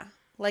 Yeah.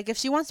 Like, if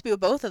she wants to be with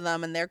both of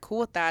them and they're cool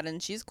with that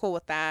and she's cool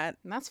with that.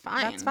 That's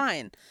fine. That's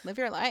fine. Live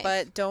your life.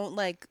 But don't,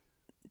 like,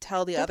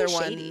 tell the other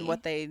one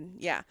what they,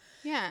 Yeah.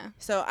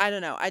 So, I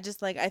don't know. I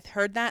just, like, I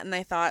heard that and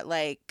I thought,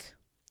 like,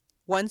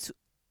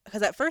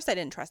 because at first I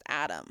didn't trust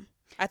Adam.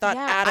 I thought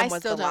Adam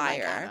was the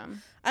liar.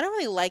 I don't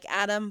really like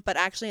Adam, but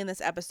actually in this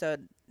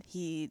episode,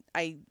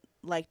 I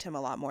liked him a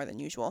lot more than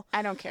usual.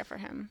 I don't care for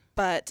him.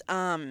 But,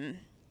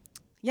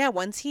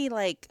 once he,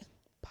 like,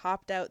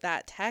 popped out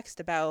that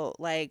text about,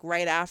 like,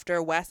 right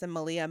after Wes and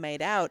Malia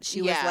made out,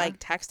 she was, like,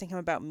 texting him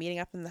about meeting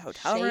up in the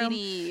hotel room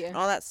and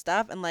all that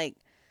stuff. And, like,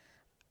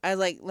 I was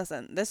like,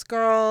 listen, this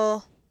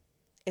girl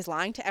is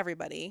lying to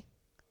everybody.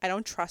 I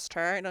don't trust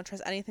her. I don't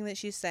trust anything that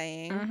she's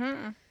saying.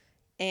 Mm-hmm.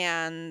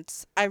 And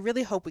I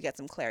really hope we get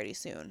some clarity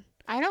soon.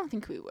 I don't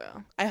think we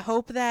will. I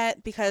hope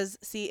that because,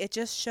 see,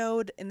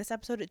 in this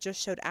episode, it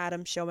just showed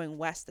Adam showing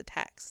Wes the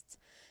texts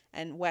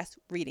and Wes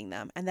reading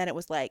them. And then it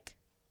was like,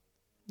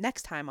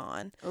 next time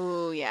on.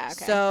 Oh, yeah.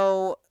 Okay.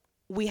 So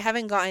we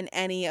haven't gotten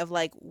any of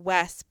like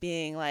Wes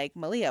being like,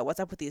 Malia, what's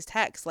up with these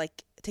texts?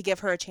 Like to give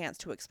her a chance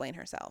to explain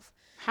herself.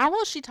 How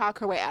will she talk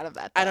her way out of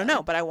that, though? I don't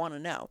know, but I want to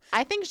know.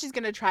 I think she's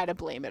going to try to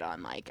blame it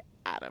on like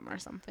Adam or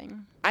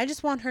something. I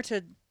just want her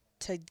to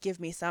give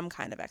me some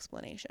kind of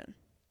explanation.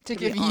 To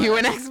give you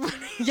an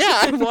explanation? Yeah,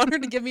 I want her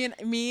to give me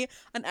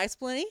an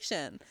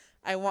explanation.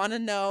 I want to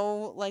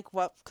know, like,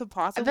 what could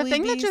possibly be. The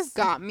thing that just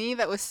got me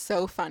that was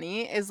so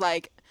funny is,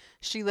 like,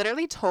 she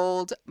literally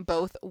told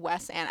both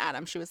Wes and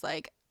Adam, she was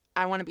like,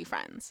 I want to be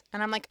friends.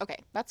 And I'm like, okay,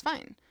 that's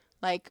fine.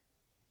 Like,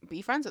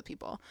 be friends with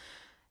people.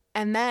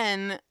 And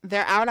then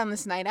they're out on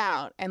this night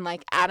out, and,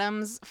 like,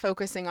 Adam's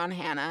focusing on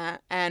Hannah,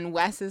 and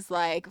Wes is,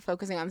 like,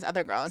 focusing on this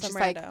other girl. And she's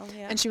like,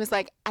 and she was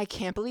like, I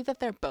can't believe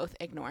that they're both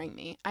ignoring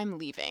me. I'm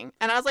leaving.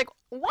 And I was like,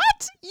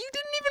 what? You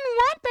didn't even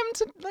want them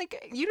to,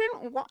 like, you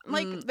didn't want,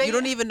 like, you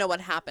don't even know what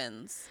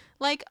happens.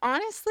 Like,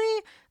 honestly,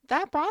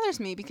 that bothers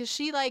me because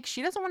she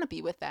doesn't want to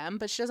be with them,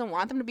 but she doesn't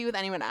want them to be with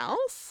anyone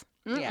else.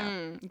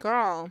 Yeah.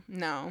 Girl,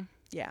 no.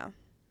 Yeah.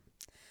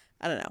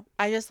 I don't know.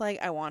 I just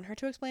I want her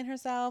to explain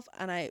herself,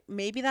 and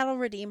maybe that'll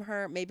redeem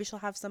her. Maybe she'll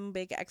have some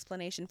big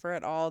explanation for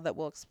it all that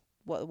will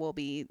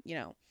be, you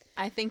know.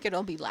 I think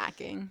it'll be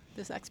lacking,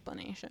 this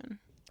explanation.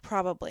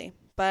 Probably.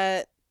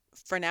 But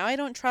for now, I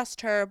don't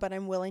trust her, but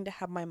I'm willing to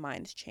have my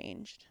mind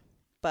changed.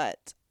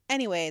 But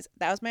anyways,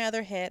 that was my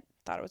other hit.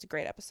 Thought it was a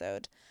great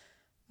episode.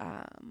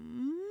 But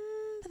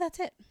that's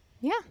it.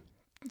 Yeah.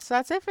 So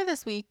that's it for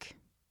this week.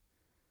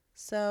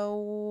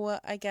 So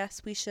I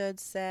guess we should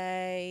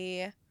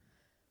say...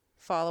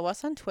 follow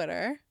us on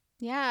Twitter.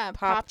 Yeah.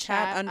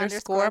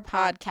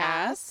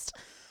 PopChat_podcast.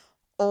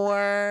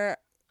 Or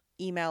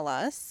email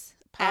us.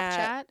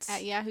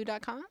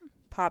 PopChat@yahoo.com.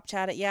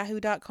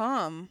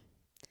 PopChat@yahoo.com.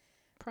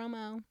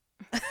 Promo.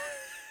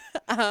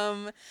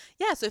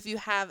 So if you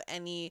have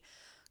any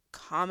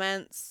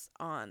comments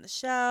on the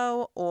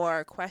show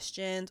or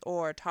questions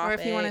or topics. Or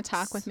if you want to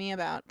talk with me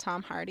about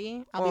Tom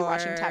Hardy, I'll be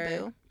watching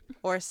Taboo.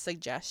 Or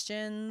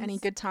suggestions. Any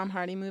good Tom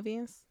Hardy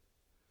movies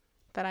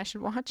that I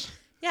should watch?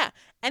 Yeah,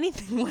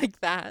 anything like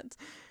that.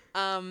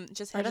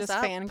 Just hit us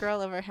up.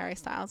 Fangirl over Harry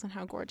Styles and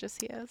how gorgeous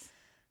he is.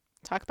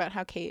 Talk about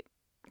how Kate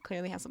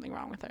clearly has something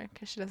wrong with her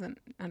because she doesn't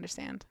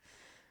understand.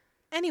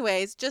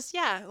 Anyways, just,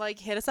 yeah, like,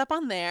 hit us up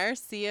on there.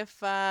 See if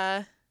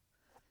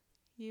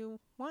you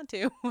want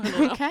to. I don't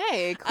know.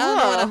 Okay, cool. I don't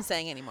know what I'm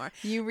saying anymore.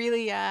 You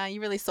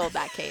really sold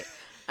that, Kate.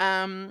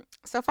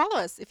 So follow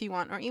us if you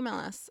want, or email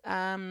us.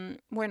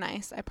 We're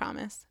nice, I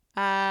promise.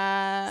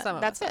 Some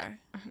of that's us it.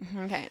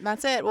 are. Okay,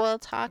 that's it. We'll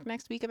talk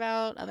next week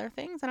about other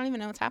things. I don't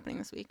even know what's happening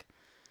this week.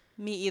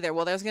 Me either.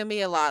 Well, there's going to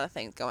be a lot of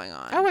things going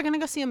on. Oh, we're going to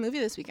go see a movie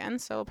this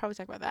weekend, so we'll probably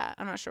talk about that.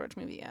 I'm not sure which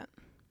movie yet.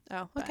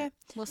 Oh, okay.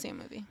 We'll see a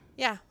movie.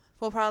 Yeah.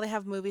 We'll probably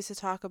have movies to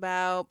talk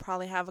about,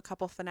 probably have a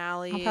couple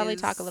finales. I'll probably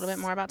talk a little bit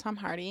more about Tom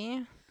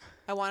Hardy.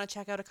 I want to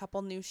check out a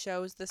couple new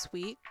shows this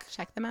week.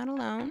 Check them out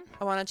alone.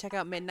 I want to check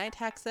out Midnight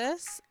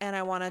Texas, and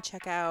I want to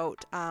check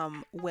out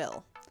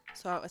Will.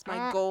 So it's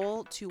my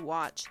goal to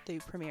watch the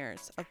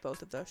premieres of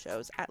both of those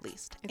shows at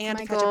least. It's and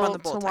my to catch up on goal the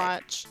Bull to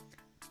Type. watch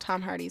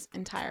Tom Hardy's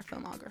entire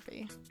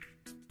filmography.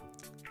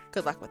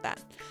 Good luck with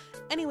that.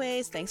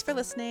 Anyways, thanks for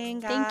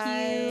listening, guys.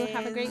 Thank you.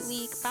 Have a great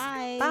week.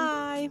 Bye.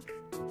 Bye.